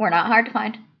 we're not hard to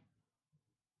find.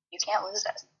 You can't lose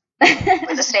us.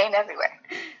 We're the same everywhere.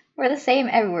 We're the same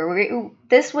everywhere.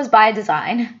 This was by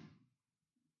design.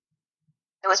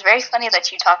 It was very funny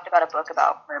that you talked about a book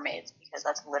about mermaids, because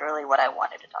that's literally what I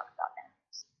wanted to talk about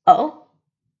next. Oh?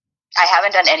 I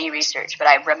haven't done any research, but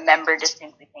I remember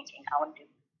distinctly thinking, I want to do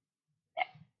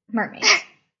next. Mermaids.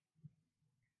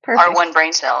 Perfect. Our one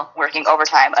brain cell working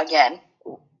overtime again.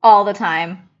 All the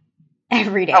time.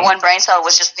 Every day. Our one brain cell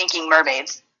was just thinking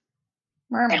mermaids.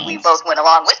 Mermaids. And we both went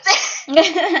along with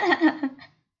it.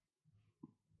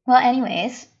 Well,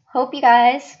 anyways, hope you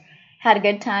guys had a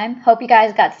good time. Hope you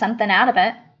guys got something out of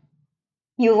it.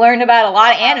 You learned about a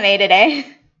lot of anime today.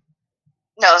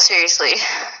 No, seriously.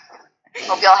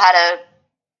 Hope y'all had a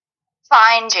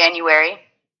fine January.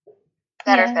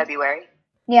 Better February.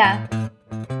 Yeah.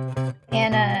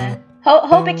 And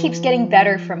hope it keeps getting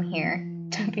better from here,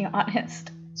 to be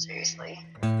honest. Seriously.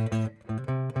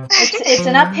 It's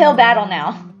an uphill battle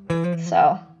now.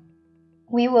 So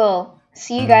we will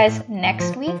see you guys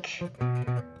next week.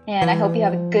 And I hope you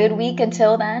have a good week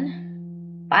until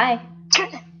then. Bye.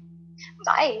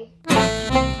 Bye.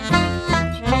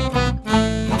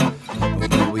 When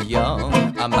we were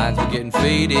young, our minds were getting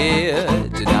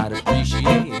faded. Did not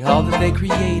appreciate all that they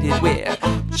created. We're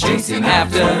chasing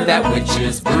after that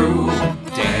witch's brew.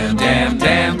 Damn, damn,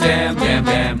 damn, damn, damn,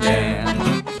 damn,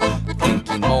 damn.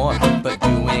 Thinking more, but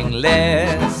doing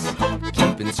less.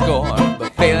 Keeping score,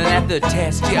 but failing at the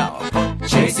test, y'all.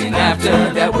 Chasing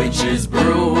after that witch's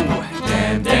brew.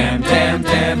 Damn, damn, damn,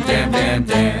 damn, damn, damn,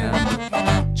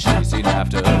 damn. Chasing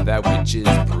after that witch's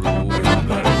brew.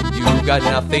 You got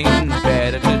nothing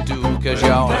better to do, 'cause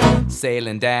you're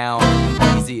sailing down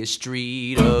easiest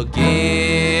street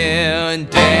again.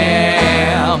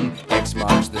 Damn, X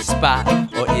marks the spot,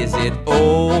 or is it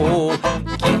O?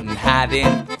 Getting high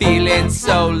then feeling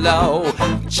so low.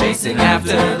 Chasing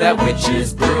after that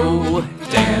witch's brew.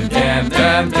 Damn, damn,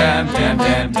 damn, damn, damn,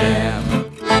 damn, damn.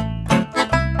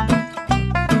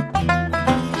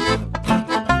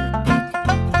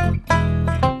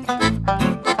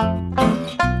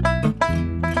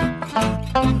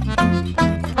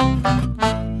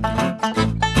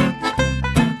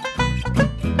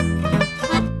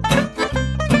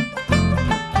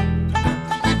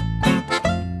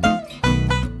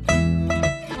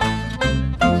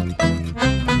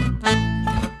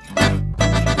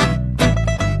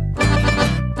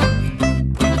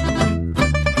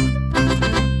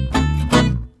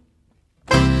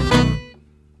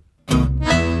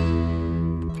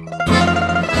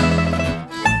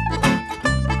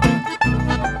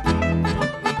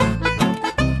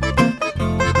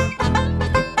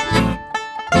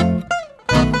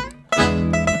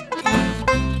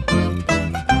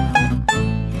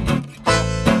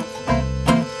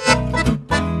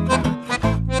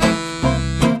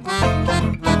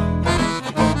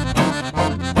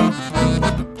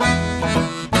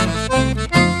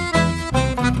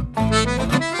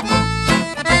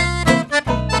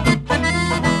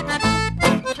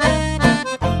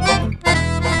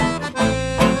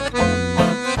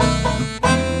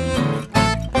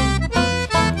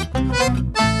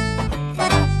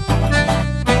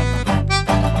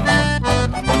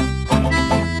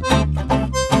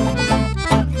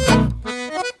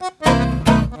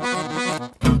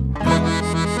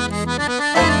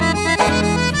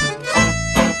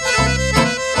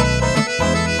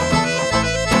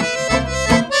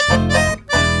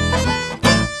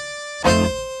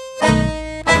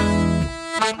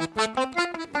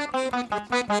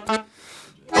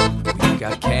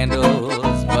 Got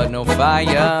candles, but no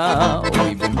fire.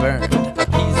 We've been burned,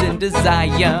 appeasing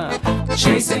desire.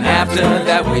 Chasing after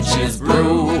that witch's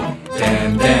brew.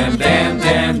 Damn, damn, damn,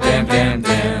 damn, damn, damn,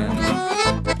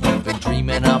 damn. Been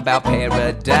dreaming about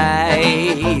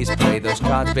paradise. Play those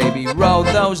cards, baby, roll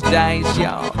those dice,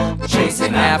 y'all.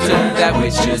 Chasing after that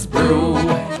witch's brew.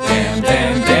 Damn,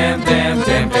 damn, damn, damn,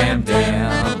 damn, damn,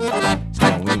 damn. It's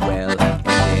going well, and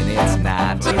then it's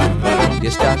not. You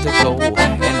start to go,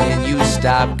 and then you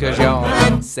stop, 'cause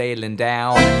you're sailing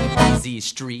down easy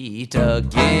street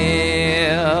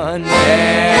again.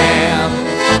 Damn,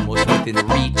 almost within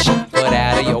reach, but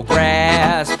out of your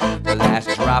grasp. The last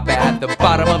drop at the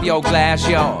bottom of your glass,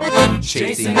 you're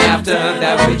chasing after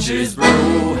that witch's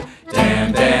brew.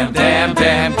 Damn, damn, damn,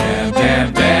 damn, damn,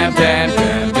 damn, damn.